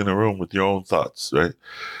locked in a room with your own thoughts, right?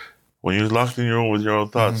 When you're locked in your room with your own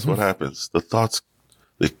thoughts, what happens? The thoughts,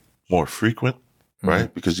 they're more frequent,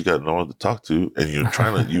 right? Because you got no one to talk to, and you're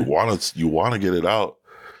trying to, you want to get it out.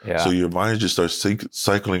 Yeah. So your mind just starts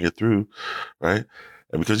cycling it through, right?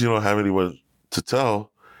 And because you don't have anyone to tell,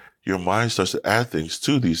 your mind starts to add things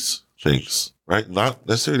to these things, right? Not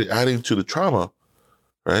necessarily adding to the trauma,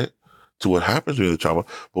 right? To what happened during the trauma,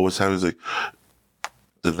 but what's happening is like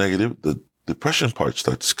the negative, the depression part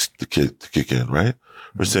starts to kick in, right?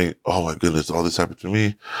 We're saying, oh my goodness, all this happened to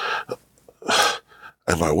me.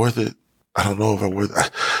 Am I worth it? I don't know if I'm worth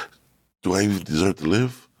it. Do I even deserve to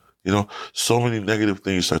live? So many negative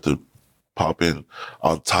things start to pop in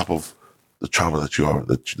on top of the trauma that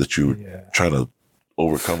you're trying to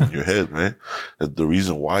overcome in your head, right? And the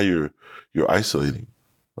reason why you're isolating,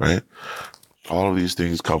 right? All of these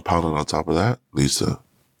things compounded on top of that leads to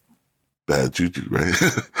bad juju, right?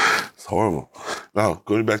 It's horrible. Now,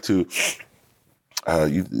 going back to,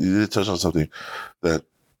 you did touch on something that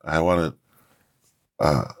I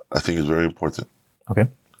think is very important. Okay.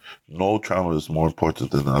 No trauma is more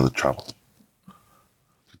important than other trauma. I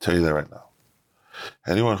can tell you that right now.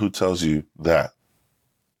 Anyone who tells you that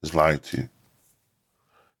is lying to you.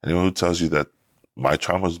 Anyone who tells you that my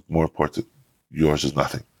trauma is more important, yours is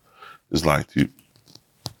nothing, is lying to you.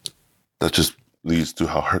 That just leads to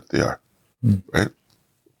how hurt they are, right?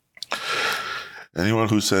 Anyone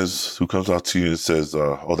who comes out to you and says,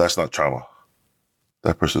 oh, that's not trauma.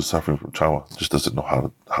 that person suffering from trauma just doesn't know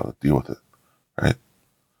how to deal with it, right?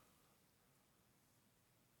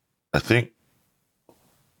 I think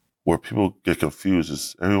where people get confused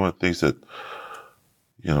is everyone thinks that,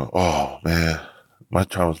 oh man, my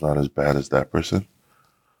trauma's not as bad as that person.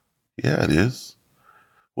 Yeah, it is.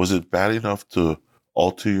 Was it bad enough to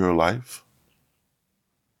alter your life?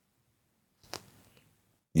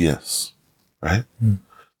 Yes, right?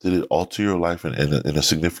 Did it alter your life in a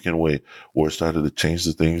significant way where it started to change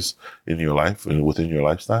the things in your life and within your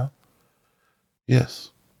lifestyle?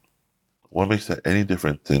 Yes. What makes that any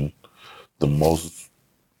different than the most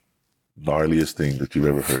gnarliest thing that you've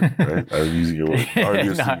ever heard, right? I'm using your word,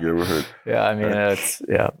 gnarliest thing you ever heard. Yeah, I mean,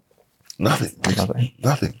 right?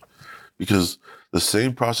 Nothing. Because the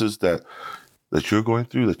same process that you're going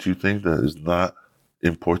through that you think that is not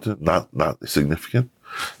important, not significant,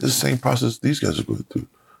 is the same process these guys are going through.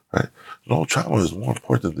 Right? No trauma is more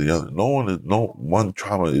important than the other. No one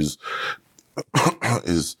trauma is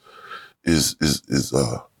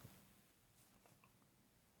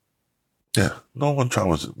no one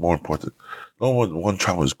trauma is more important. No one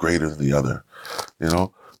trauma is greater than the other.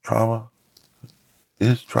 Trauma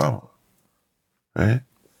is trauma. Right?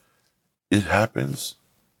 It happens,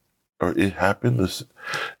 or it happened.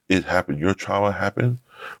 It happened. Your trauma happened,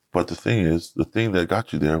 but the thing that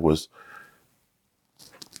got you there was,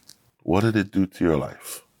 what did it do to your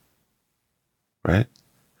life? Right?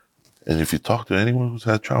 And if you talk to anyone who's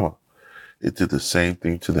had trauma, it did the same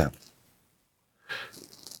thing to them.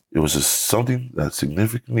 It was just something that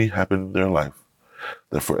significantly happened in their life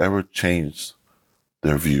that forever changed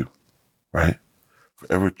their view, right?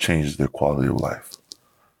 Forever changed their quality of life.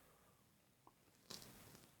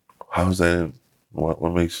 How is that? What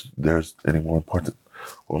makes theirs any more important?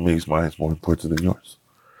 What makes mine more important than yours?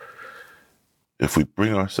 If we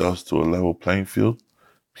bring ourselves to a level playing field,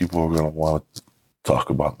 people are going to want to talk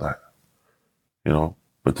about that,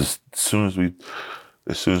 But as soon as we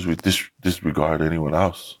disregard anyone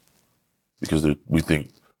else, because we think,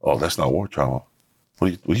 oh, that's not war trauma.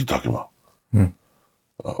 What are you talking about?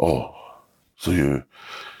 So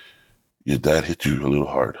your dad hit you a little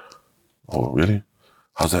hard. Oh, really?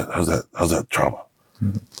 How's that trauma?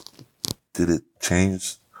 Did it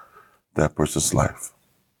change that person's life?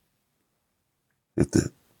 It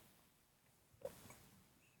did.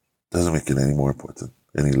 Doesn't make it any more important,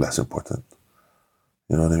 any less important.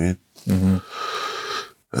 You know what I mean? Mm-hmm.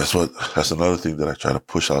 That's another thing that I try to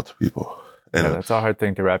push out to people. And that's a hard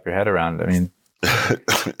thing to wrap your head around. I mean,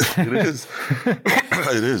 it is.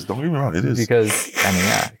 It is. Don't get me wrong. It is. Because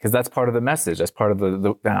that's part of the message. That's part of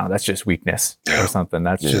no, that's just weakness or something.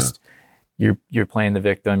 That's just, you're playing the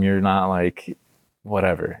victim. You're not like,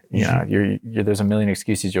 whatever, you're there's a million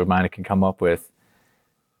excuses your mind can come up with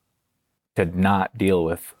to not deal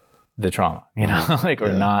with the trauma,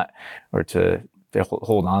 or to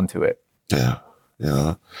hold on to it. Yeah.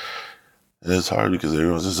 And it's hard because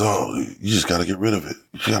everyone says, oh, you just got to get rid of it.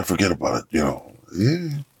 You got to forget about it, Yeah.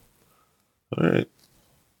 All right.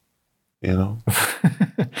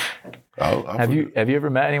 Have you ever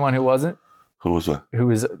met anyone who wasn't? Who was what? Who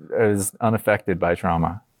was unaffected by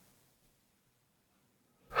trauma?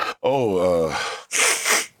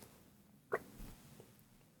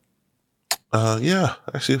 Yeah,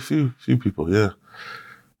 actually a few people, yeah.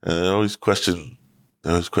 And I always question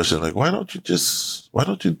like, why don't you just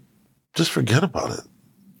forget about it?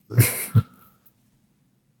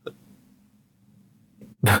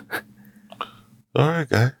 All right,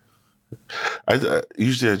 guy. I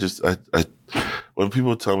usually when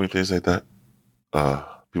people tell me things like that,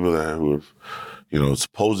 people who have,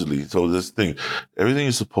 supposedly, so this thing, everything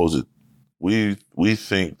is supposed. We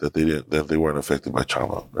think that they weren't affected by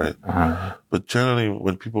trauma, right? Uh-huh. But generally,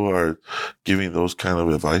 when people are giving those kind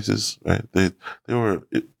of advices, right, they were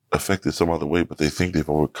affected some other way, but they think they've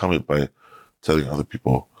overcome it by telling other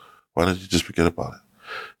people, why don't you just forget about it?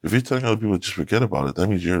 If you're telling other people to just forget about it, that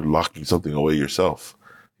means you're locking something away yourself,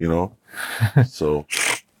 So,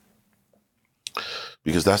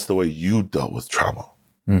 because that's the way you dealt with trauma.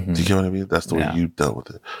 Mm-hmm. Do you get what I mean? That's the way you dealt with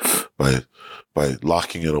it, by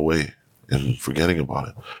locking it away and forgetting about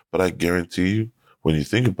it. But I guarantee you, when you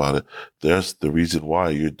think about it, there's the reason why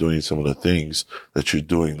you're doing some of the things that you're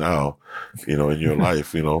doing now, in your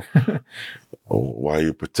life, why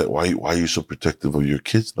are you so protective of your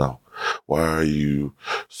kids now? Why are you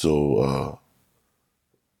so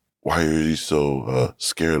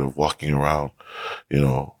scared of walking around,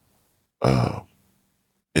 in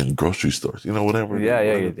grocery stores, whatever.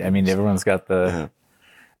 Yeah. I mean, everyone's got well,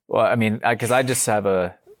 I mean, because I just have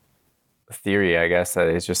a theory, I guess, that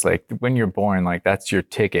it's just like when you're born, like that's your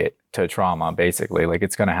ticket to trauma, basically. Like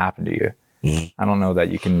it's going to happen to you. I don't know that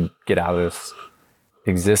you can get out of this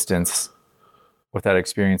existence without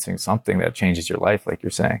experiencing something that changes your life, like you're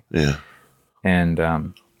saying. Yeah. And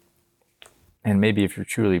maybe if you're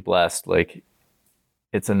truly blessed, like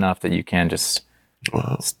it's enough that you can just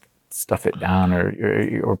stuff it down,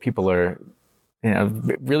 or people are,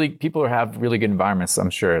 really, people have really good environments. I'm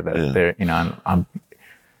sure that they're, I'm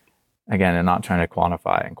again, I'm not trying to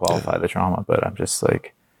quantify and qualify the trauma, but I'm just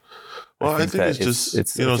like, well, I think it's just,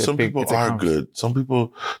 some people are good. Some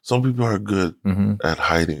people are good at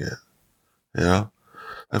hiding it. And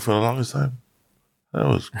for the longest time, I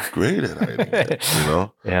was great at hiding it.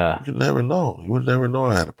 Yeah. You could never know. You would never know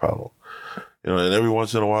I had a problem. And every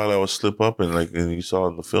once in a while I would slip up, and you saw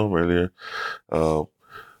in the film earlier, some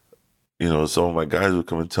of my guys would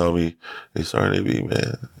come and tell me, "Hey, Sergeant AB,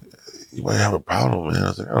 man, you might have a problem, man." I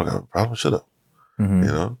was like, "I don't have a problem. Shut up."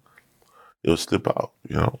 It'll slip out,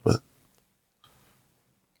 but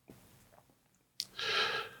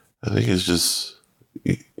I think it's just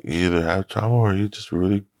you either have trauma or you're just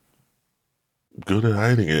really good at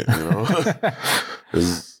hiding it,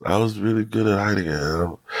 'Cause I was really good at hiding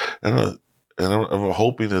it, and I'm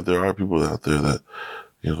hoping that there are people out there that,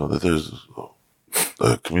 that there's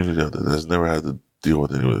a community out there that's never had to deal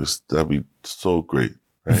with any of this. That'd be so great,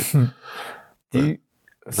 right?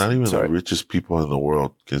 Not even the richest people in the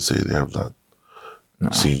world can say they have not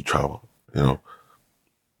seen trauma,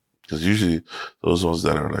 because usually those ones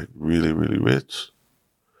that are like really, really rich,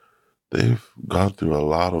 they've gone through a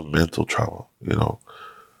lot of mental trauma,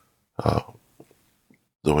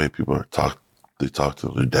 the way people are they talk to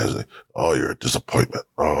their dads like, "Oh, you're a disappointment."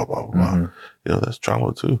 Oh, blah, blah, blah. That's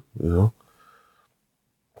trauma too,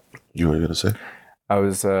 You were going to say? I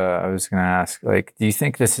was going to ask, like, do you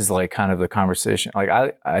think this is like kind of the conversation? Like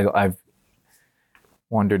I've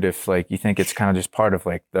wondered if like, you think it's kind of just part of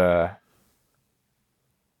like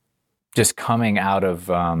just coming out of,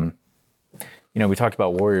 we talked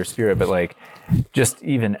about warrior spirit, but like just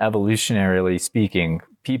even evolutionarily speaking,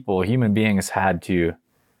 human beings had to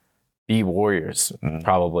be warriors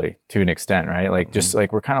probably to an extent, right? Like just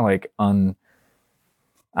like we're kind of like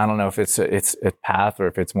I don't know if it's a path or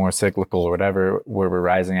if it's more cyclical or whatever, where we're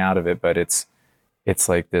rising out of it, but it's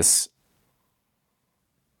like this,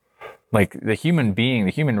 like the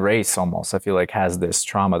human race almost, I feel like has this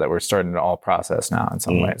trauma that we're starting to all process now in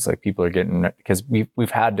some ways. Like people are getting, because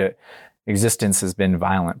we've had to, existence has been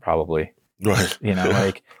violent probably, right?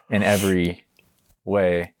 Like in every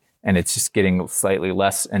way, and it's just getting slightly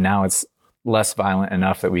less, and now it's less violent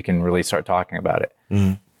enough that we can really start talking about it.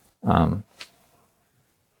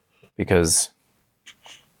 Because,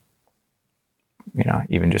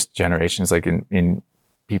 even just generations, like in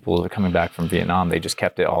people coming back from Vietnam, they just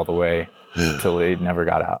kept it all the way until they never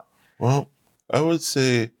got out. Well, I would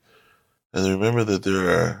say, and remember that there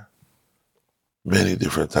are many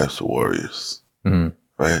different types of warriors,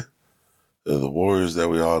 right? The warriors that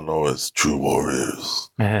we all know as true warriors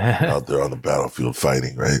out there on the battlefield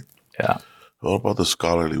fighting, right? Yeah. What about the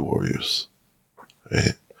scholarly warriors,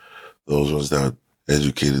 right? Those ones that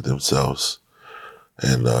educated themselves,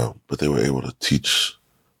 and but they were able to teach,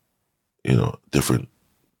 different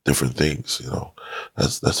things.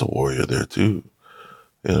 That's a warrior there too.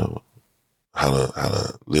 How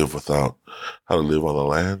to live how to live on the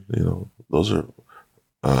land. Those are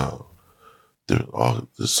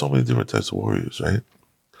there's so many different types of warriors, right?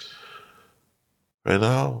 Right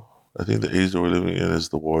now, I think the age that we're living in is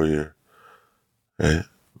the warrior, right?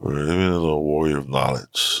 We're living in a warrior of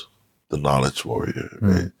knowledge. The knowledge warrior,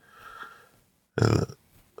 right? And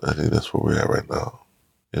I think that's where we're at right now.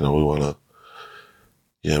 We want to,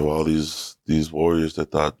 you have all these warriors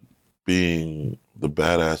that thought being the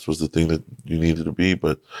badass was the thing that you needed to be,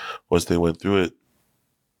 but once they went through it,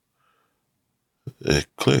 it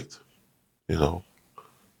clicked.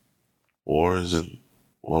 War isn't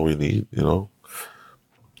what we need.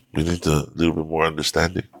 We need a little bit more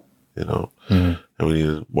understanding. And we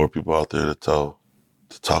need more people out there to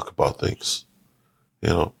talk about things,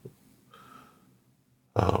 and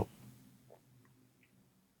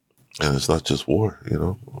it's not just war, it's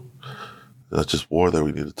not just war that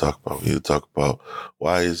we need to talk about. We need to talk about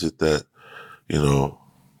why is it that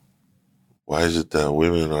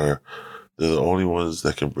women they're the only ones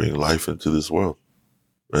that can bring life into this world,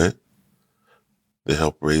 right? They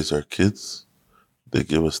help raise our kids, they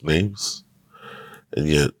give us names, and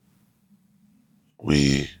yet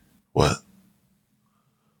we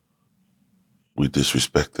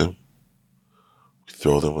disrespect them. We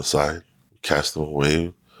throw them aside. We cast them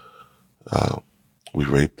away. We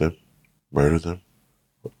rape them, murder them.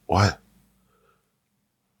 Why?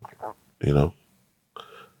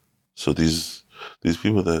 So these these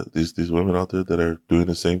people that these women out there that are doing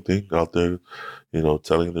the same thing out there, you know,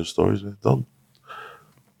 telling their stories, man,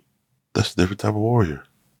 that's a different type of warrior,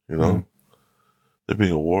 you know. Mm-hmm. They're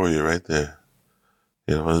being a warrior right there,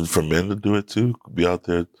 you know. And for men to do it too, be out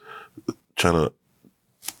there trying to,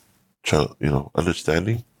 you know,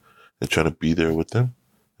 understanding and trying to be there with them,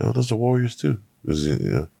 you know, those are warriors too. Because, you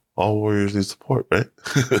know, all warriors need support, right?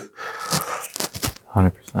 100%.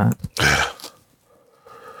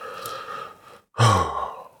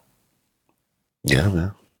 Yeah,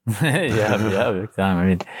 man. yeah, big time. I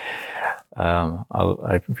mean,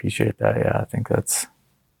 I appreciate that. Yeah, I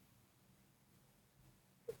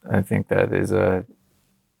think that is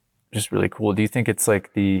just really cool. Do you think it's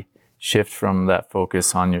like the shift from that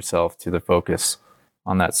focus on yourself to the focus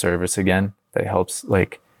on that service again that helps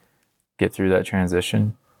like get through that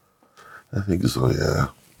transition? I think so. Yeah.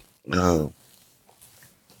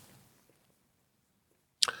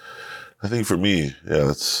 I think for me,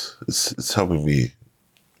 yeah, it's helping me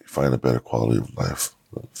find a better quality of life,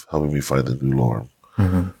 helping me find a new norm.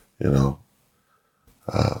 Mm-hmm. You know,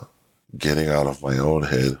 getting out of my own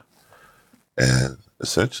head and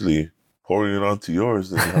essentially pouring it onto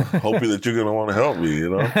yours, and, you know, hoping that you're going to want to help me.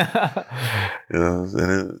 You know, you know,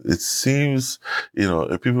 and it seems, you know,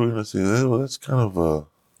 if people are going to say, well,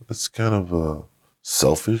 that's kind of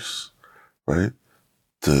selfish, right?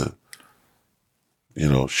 To, you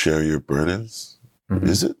know, share your burdens. Mm-hmm.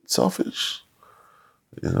 Is it selfish?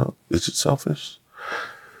 You know, is it selfish?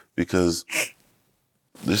 Because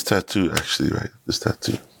this tattoo, actually, right? This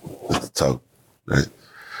tattoo, the tongue, right?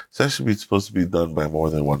 It's actually supposed to be done by more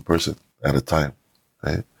than one person at a time,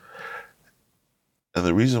 right? And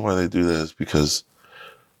the reason why they do that is because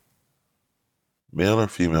male or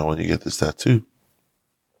female, when you get this tattoo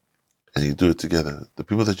and you do it together, the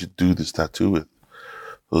people that you do this tattoo with,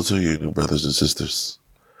 those are your new brothers and sisters.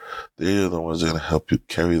 They are the ones that are going to help you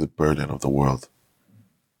carry the burden of the world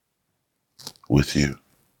with you.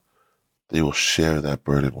 They will share that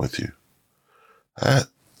burden with you. That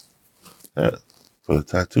for the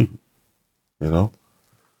tattoo, you know?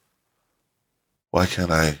 Why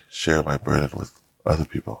can't I share my burden with other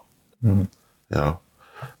people? Mm-hmm. You know,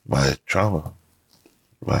 my trauma,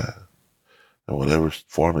 in whatever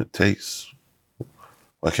form it takes,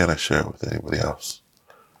 why can't I share it with anybody else?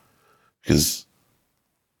 Because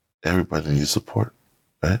everybody needs support,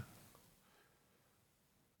 right?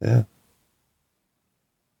 Yeah.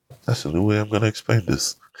 That's a new way I'm going to explain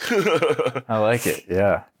this. I like it.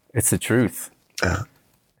 Yeah. It's the truth. Yeah.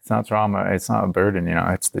 It's not trauma. It's not a burden, you know,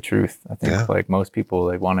 it's the truth. I think like most people,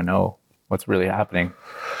 they want to know what's really happening.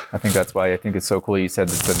 I think that's why I think it's so cool. You said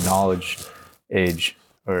it's the knowledge age,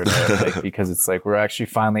 or like, because it's like, we're actually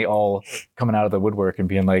finally all coming out of the woodwork and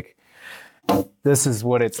being like, this is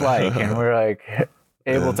what it's like. And we're like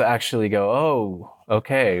able to actually go, oh,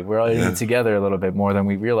 okay, we're all in it together a little bit more than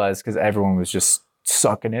we realized, because everyone was just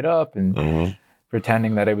sucking it up and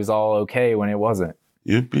pretending that it was all okay when it wasn't.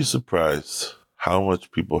 You'd be surprised how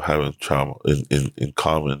much people have in trauma in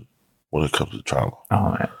common when it comes to trauma. Oh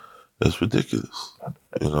man. It's ridiculous.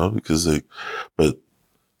 You know, because but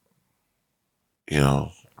you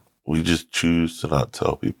know, we just choose to not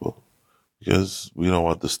tell people because we don't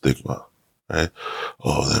want the stigma, right?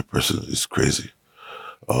 Oh, that person is crazy.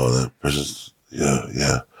 Oh, that person's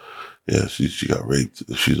she got raped.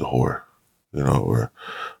 She's a whore, you know,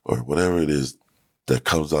 or whatever it is that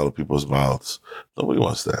comes out of people's mouths. Nobody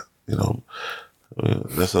wants that, you know. I mean,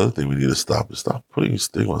 that's the other thing we need to stop. Is stop putting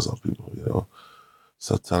stigmas on people, you know.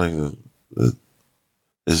 Stop telling them that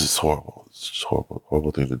this is horrible. It's just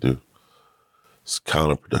horrible thing to do. It's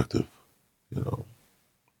counterproductive, you know.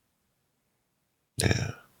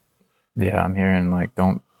 Yeah. Yeah, I'm hearing like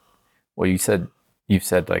you've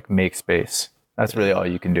said like make space. That's really all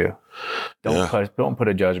you can do. Don't put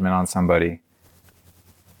a judgment on somebody.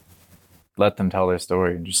 Let them tell their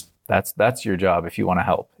story, and just that's your job if you want to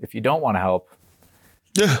help. If you don't want to help,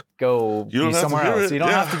 go be somewhere else. You don't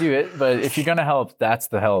have to do it, but if you're gonna help, that's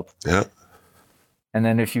the help. Yeah. And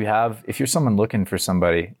then if you're someone looking for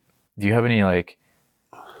somebody, do you have any like,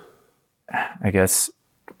 I guess,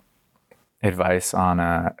 advice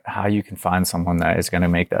on how you can find someone that is going to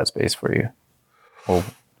make that space for you? Well,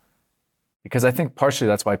 because I think partially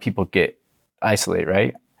that's why people get isolate,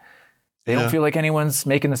 right? They don't feel like anyone's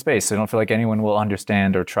making the space. They don't feel like anyone will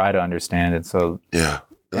understand or try to understand. And so,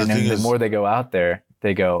 and then the more they go out there,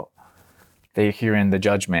 they hear in the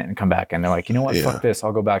judgment and come back and they're like, you know what, fuck this.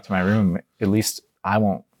 I'll go back to my room. At least I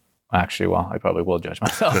won't. Actually, well, I probably will judge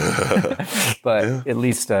myself, but at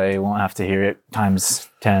least I won't have to hear it times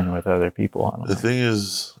 10 with other people. The thing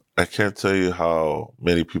is, I can't tell you how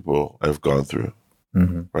many people I've gone through,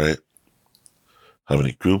 right? how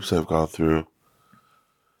many groups I've gone through.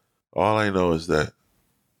 All I know is that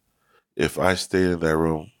if I stayed in that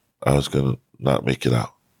room, I was going to not make it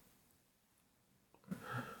out.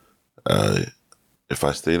 If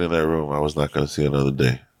I stayed in that room, I was not going to see another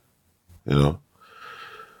day, you know?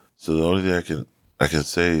 So the only thing I can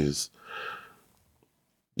say is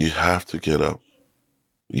you have to get up.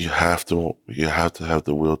 You have to have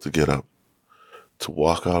the will to get up, to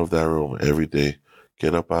walk out of that room every day,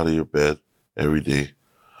 get up out of your bed every day.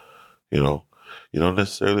 You know, you don't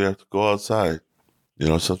necessarily have to go outside. You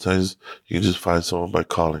know, sometimes you can just find someone by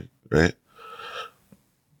calling, right?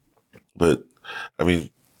 But I mean,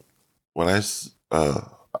 when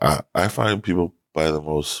I find people by the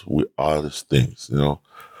most oddest things, you know,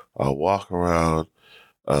 I'll walk around,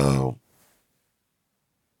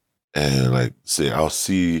 and like say I'll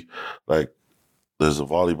see like there's a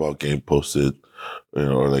volleyball game posted, you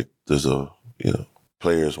know, or like there's a, you know,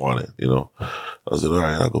 players want it, you know. I was like, all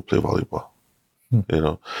right, I'll go play volleyball, you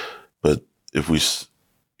know. But if we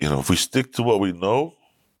stick to what we know,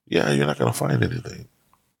 yeah, you're not gonna find anything,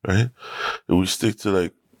 right? If we stick to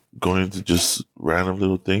like going to just random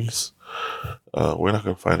little things, we're not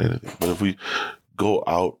gonna find anything. But if we go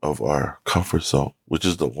out of our comfort zone, which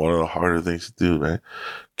is one of the harder things to do, right?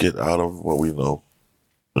 Get out of what we know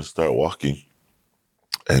and start walking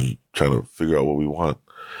and trying to figure out what we want.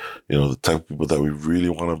 You know, the type of people that we really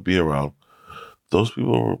want to be around, those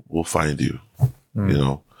people will find you, you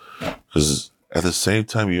know, because at the same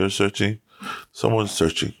time you're searching, someone's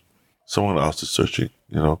searching, someone else is searching,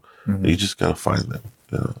 you know, and you just got to find them,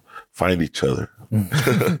 you know, find each other.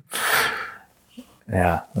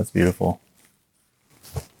 Yeah, that's beautiful.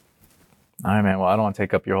 All right, man. Well, I don't want to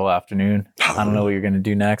take up your whole afternoon. I don't know what you're going to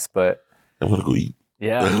do next, but I'm going to go eat.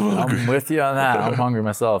 Yeah, I'm with you on that. I'm hungry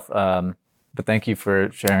myself. But thank you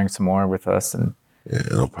for sharing some more with us. And yeah,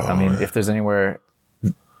 no problem. I mean, if there's anywhere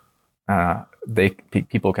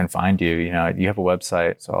people can find you, you know, you have a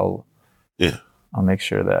website, so I'll make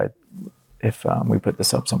sure that if we put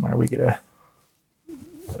this up somewhere, we get a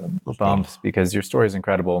bumps, because your story is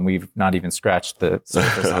incredible, and we've not even scratched the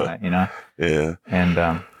surface on it, you know. Yeah.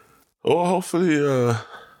 And well, hopefully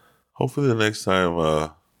the next time,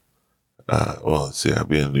 well, let's see, I'll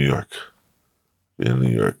be in New York.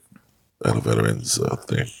 At a veterans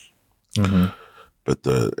thing. Mm-hmm. But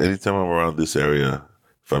anytime I'm around this area,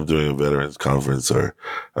 if I'm doing a veterans conference or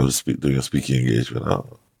I'm doing a speaking engagement,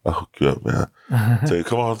 I'll hook you up, man. Say,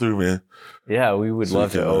 come on through, man. Yeah, we would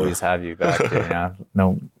love to always have you back there. You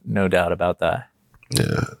know? No doubt about that.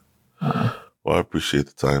 Yeah. Well, I appreciate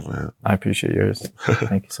the time, man. I appreciate yours.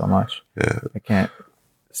 Thank you so much. Yeah. I can't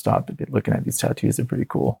stop looking at these tattoos. They're pretty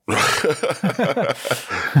cool. Yeah.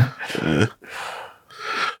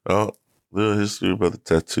 Well, little history about the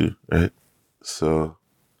tattoo, right? So,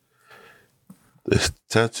 the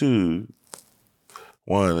tattoo,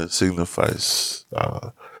 one, it signifies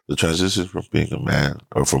the transition from being a man,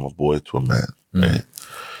 or from a boy to a man, right?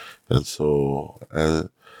 And so, it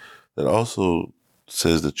also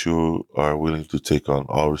says that you are willing to take on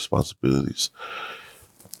all responsibilities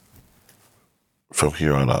from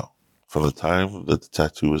here on out. From the time that the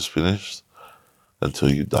tattoo is finished until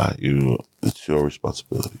you die, it's your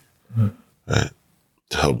responsibility, right?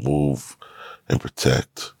 To help move and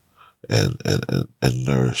protect and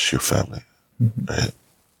nourish your family, right?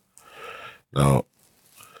 Now,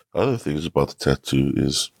 other things about the tattoo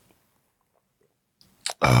is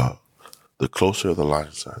the closer the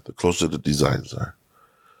lines are, the closer the designs are.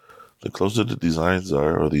 The closer the designs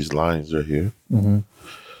are, or these lines are here,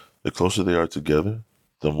 the closer they are together,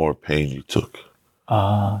 the more pain you took.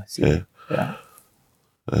 I see. Yeah.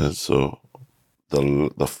 And so,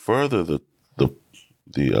 the further the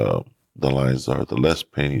lines are, the less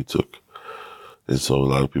pain you took. And so, a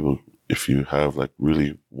lot of people, if you have like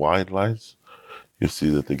really wide lines, you see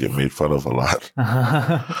that they get made fun of a lot.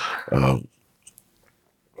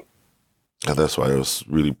 And that's why I was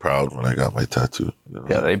really proud when I got my tattoo. You know?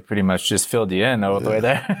 Yeah, they pretty much just filled you in all the way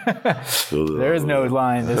there. There is no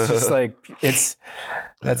line. It's just like,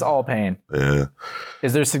 that's all pain. Yeah.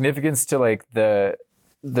 Is there significance to like the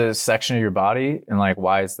section of your body and like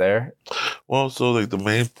why it's there? Well, so like the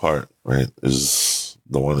main part, right, is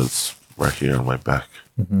the one that's right here on my back.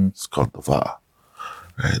 It's called the Va,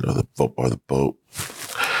 right, or the boat.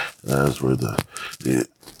 And that's where the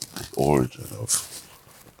origin of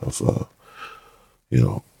you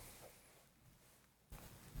know,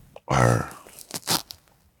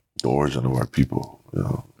 the origin of our people, you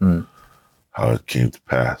know, how it came to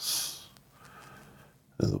pass.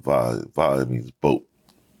 And the Va means boat,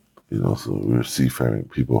 you know, so we're seafaring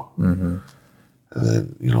people. And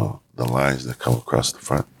then, you know, the lines that come across the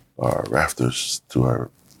front, our rafters to our,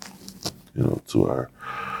 to our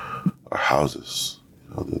houses.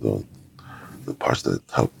 They're the parts that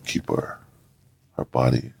help keep our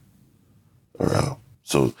body around.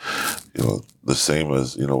 So, the same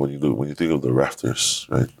as, when you think of the rafters,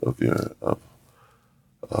 right, of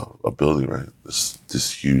a building, right,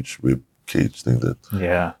 this huge rib cage thing that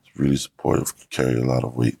is really supportive, can carry a lot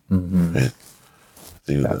of weight, right?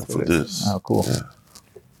 Think of that for this. Oh, cool. Yeah.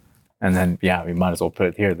 And then, we might as well put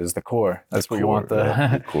it here. There's the core. That's where you want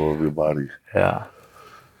the core of your body. Yeah.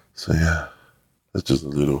 So that's just a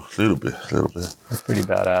little bit. That's pretty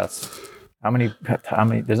badass. How many?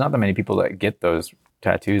 There's not that many people that get those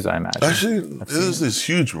tattoos, I imagine. Actually, there's this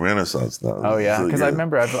huge renaissance now. Oh yeah, because I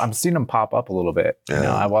remember I'm seeing them pop up a little bit.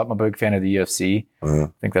 Yeah. I'm a big fan of the UFC. I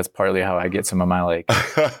think that's partly how I get some of my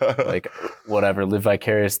like whatever, live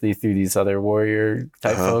vicariously through these other warrior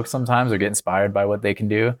type folks sometimes, or get inspired by what they can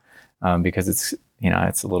do, because it's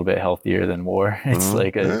it's a little bit healthier than war. It's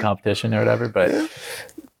like a competition or whatever. But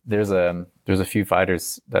there's a few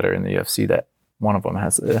fighters that are in the UFC that one of them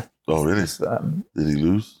has a. Oh really? Did he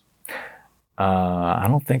lose? I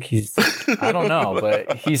don't think I don't know,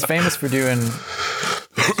 but he's famous for doing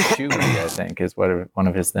Shui, I think, is one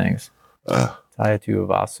of his things. Taitu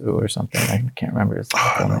Avasu or something. I can't remember his name.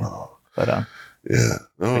 I don't know. But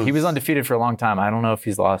but he was undefeated for a long time. I don't know if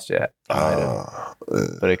he's lost yet.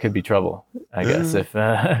 But it could be trouble, I guess. If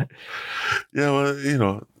well,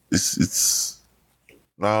 it's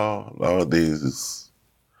nowadays it's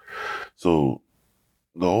so.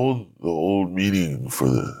 The old meaning for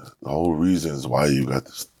the whole reasons why you got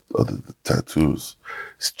the tattoos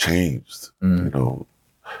has changed,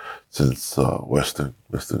 since Western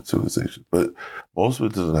civilization. But most of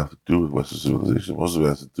it doesn't have to do with Western civilization. Most of it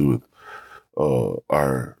has to do with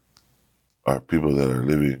our people that are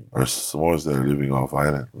living, our Samoans that are living off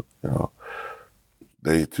island.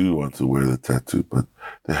 They too want to wear the tattoo, but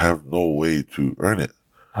they have no way to earn it,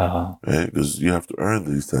 right? Because you have to earn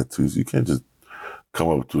these tattoos. You can't just come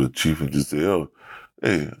up to a chief and just say, "Oh,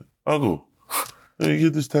 hey, uncle, let me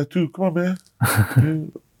get this tattoo. Come on, man."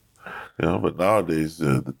 But nowadays,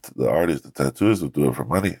 the artists, the tattooists will do it for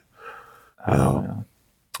money.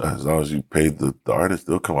 As long as you pay the artist,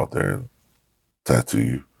 they'll come out there and tattoo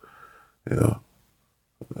you.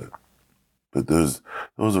 But there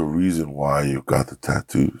was a reason why you got the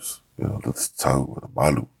tattoos. That's tau with a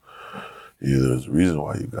malu. There's a reason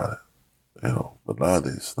why you got it. But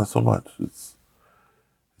nowadays, not so much. It's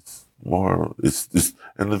more,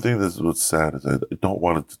 and the thing that's what's sad is I don't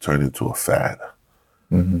want it to turn into a fad,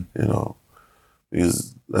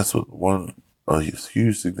 because that's a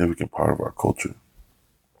huge significant part of our culture,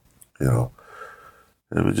 and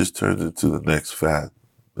if it just turns into the next fad,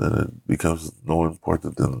 then it becomes no more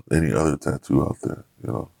important than any other tattoo out there,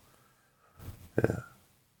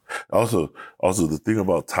 Also, the thing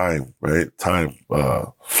about time, right? Time,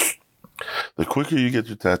 the quicker you get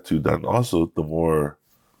your tattoo done, also the more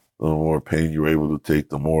pain you're able to take,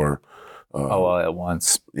 the more... all at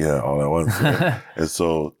once. Yeah, all at once. Right? And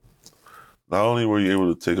so, not only were you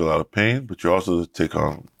able to take a lot of pain, but you also take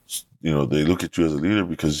on, they look at you as a leader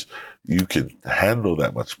because you can handle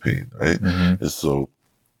that much pain, right? And so,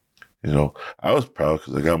 I was proud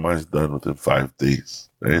because I got mine done within 5 days,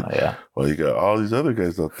 right? Oh, yeah. Well, you got all these other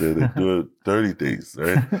guys out there that do it 30 days,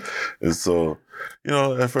 right? And so,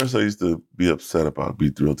 at first I used to be upset about it,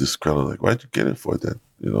 be real disgruntled, like, why'd you get it for then?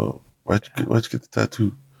 Why'd you get the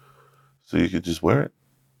tattoo? So you could just wear it,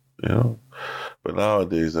 But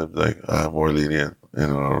nowadays I'm like, I'm more lenient,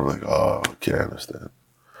 I'm like, oh, okay, I understand,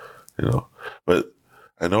 But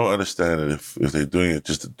I don't understand it if they're doing it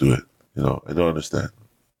just to do it, I don't understand.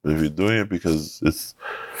 But if you're doing it because it's,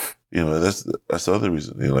 that's the other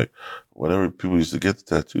reason. Like, whenever people used to get the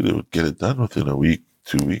tattoo, they would get it done within a week,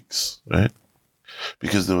 2 weeks, right?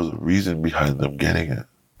 Because there was a reason behind them getting it,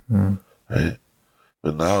 right?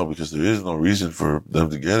 But now, because there is no reason for them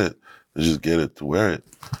to get it, they just get it to wear it.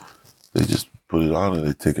 They just put it on and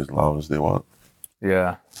they take as long as they want.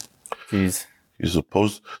 Yeah. Jeez. You're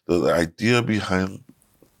supposed, the idea behind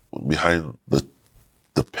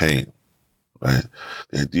the pain, right?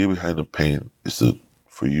 The idea behind the pain is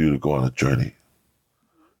for you to go on a journey,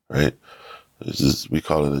 right? We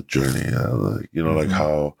call it a journey. Like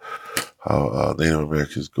how Native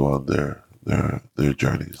Americans go on their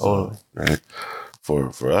journeys, right?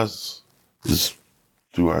 For us, is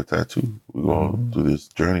through our tattoo. We go on through this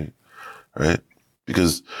journey, right?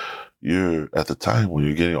 Because you're at the time when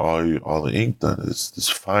you're getting all the ink done, it's this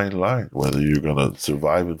fine line whether you're gonna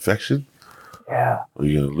survive infection, or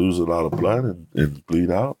you're gonna lose a lot of blood and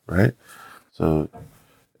bleed out, right? So,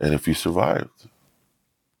 and if you survived,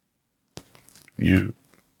 you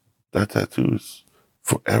that tattoo is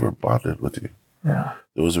forever bonded with you. Yeah.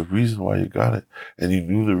 There was a reason why you got it, and you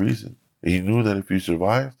knew the reason. And you knew that if you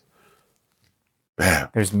survived, bam,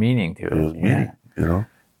 there's meaning to it. there was meaning, you know?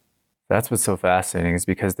 That's what's so fascinating, is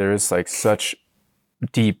because there is like such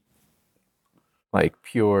deep, like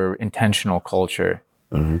pure intentional culture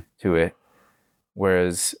to it.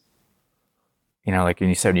 Whereas, you know, like when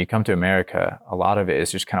you said, when you come to America, a lot of it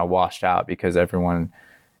is just kind of washed out because everyone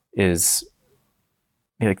is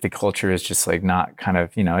like, the culture is just like not kind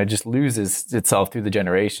of, you know, it just loses itself through the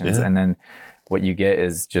generations. And then what you get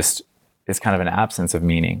is just, it's kind of an absence of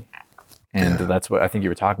meaning. And that's what I think you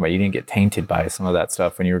were talking about. You didn't get tainted by some of that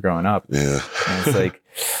stuff when you were growing up. Yeah. And it's like,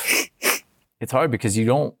 it's hard because you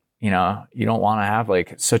don't want to have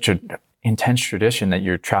like such a intense tradition that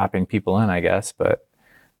you're trapping people in, I guess. But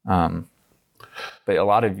a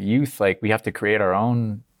lot of youth, like we have to create our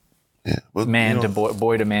own man to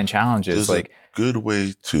boy to man challenges. There's a good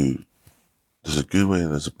way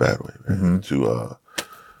and there's a bad way, right?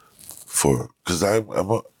 Because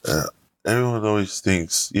everyone always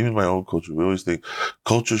thinks, even my own culture, we always think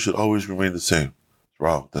culture should always remain the same. It's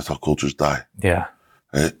wrong. That's how cultures die. Yeah.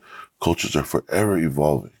 Right? Cultures are forever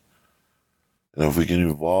evolving. And if we can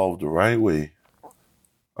evolve the right way,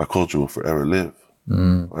 our culture will forever live.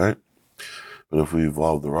 Right? But if we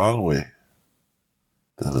evolve the wrong way,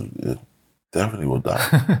 then it definitely will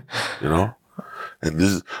die. You know? And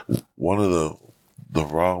this is one of the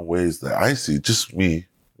wrong ways that I see, just me,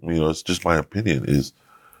 you know, it's just my opinion, is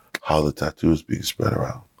how the tattoo is being spread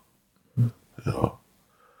around. You know?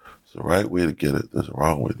 There's the right way to get it, there's a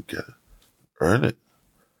wrong way to get it. Earn it.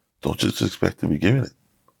 Don't just expect to be given it.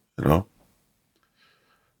 You know?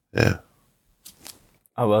 Yeah.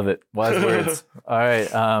 I love it. Wise words. All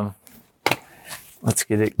right. Let's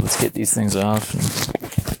get these things off.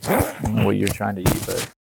 I don't know what you're trying to eat, but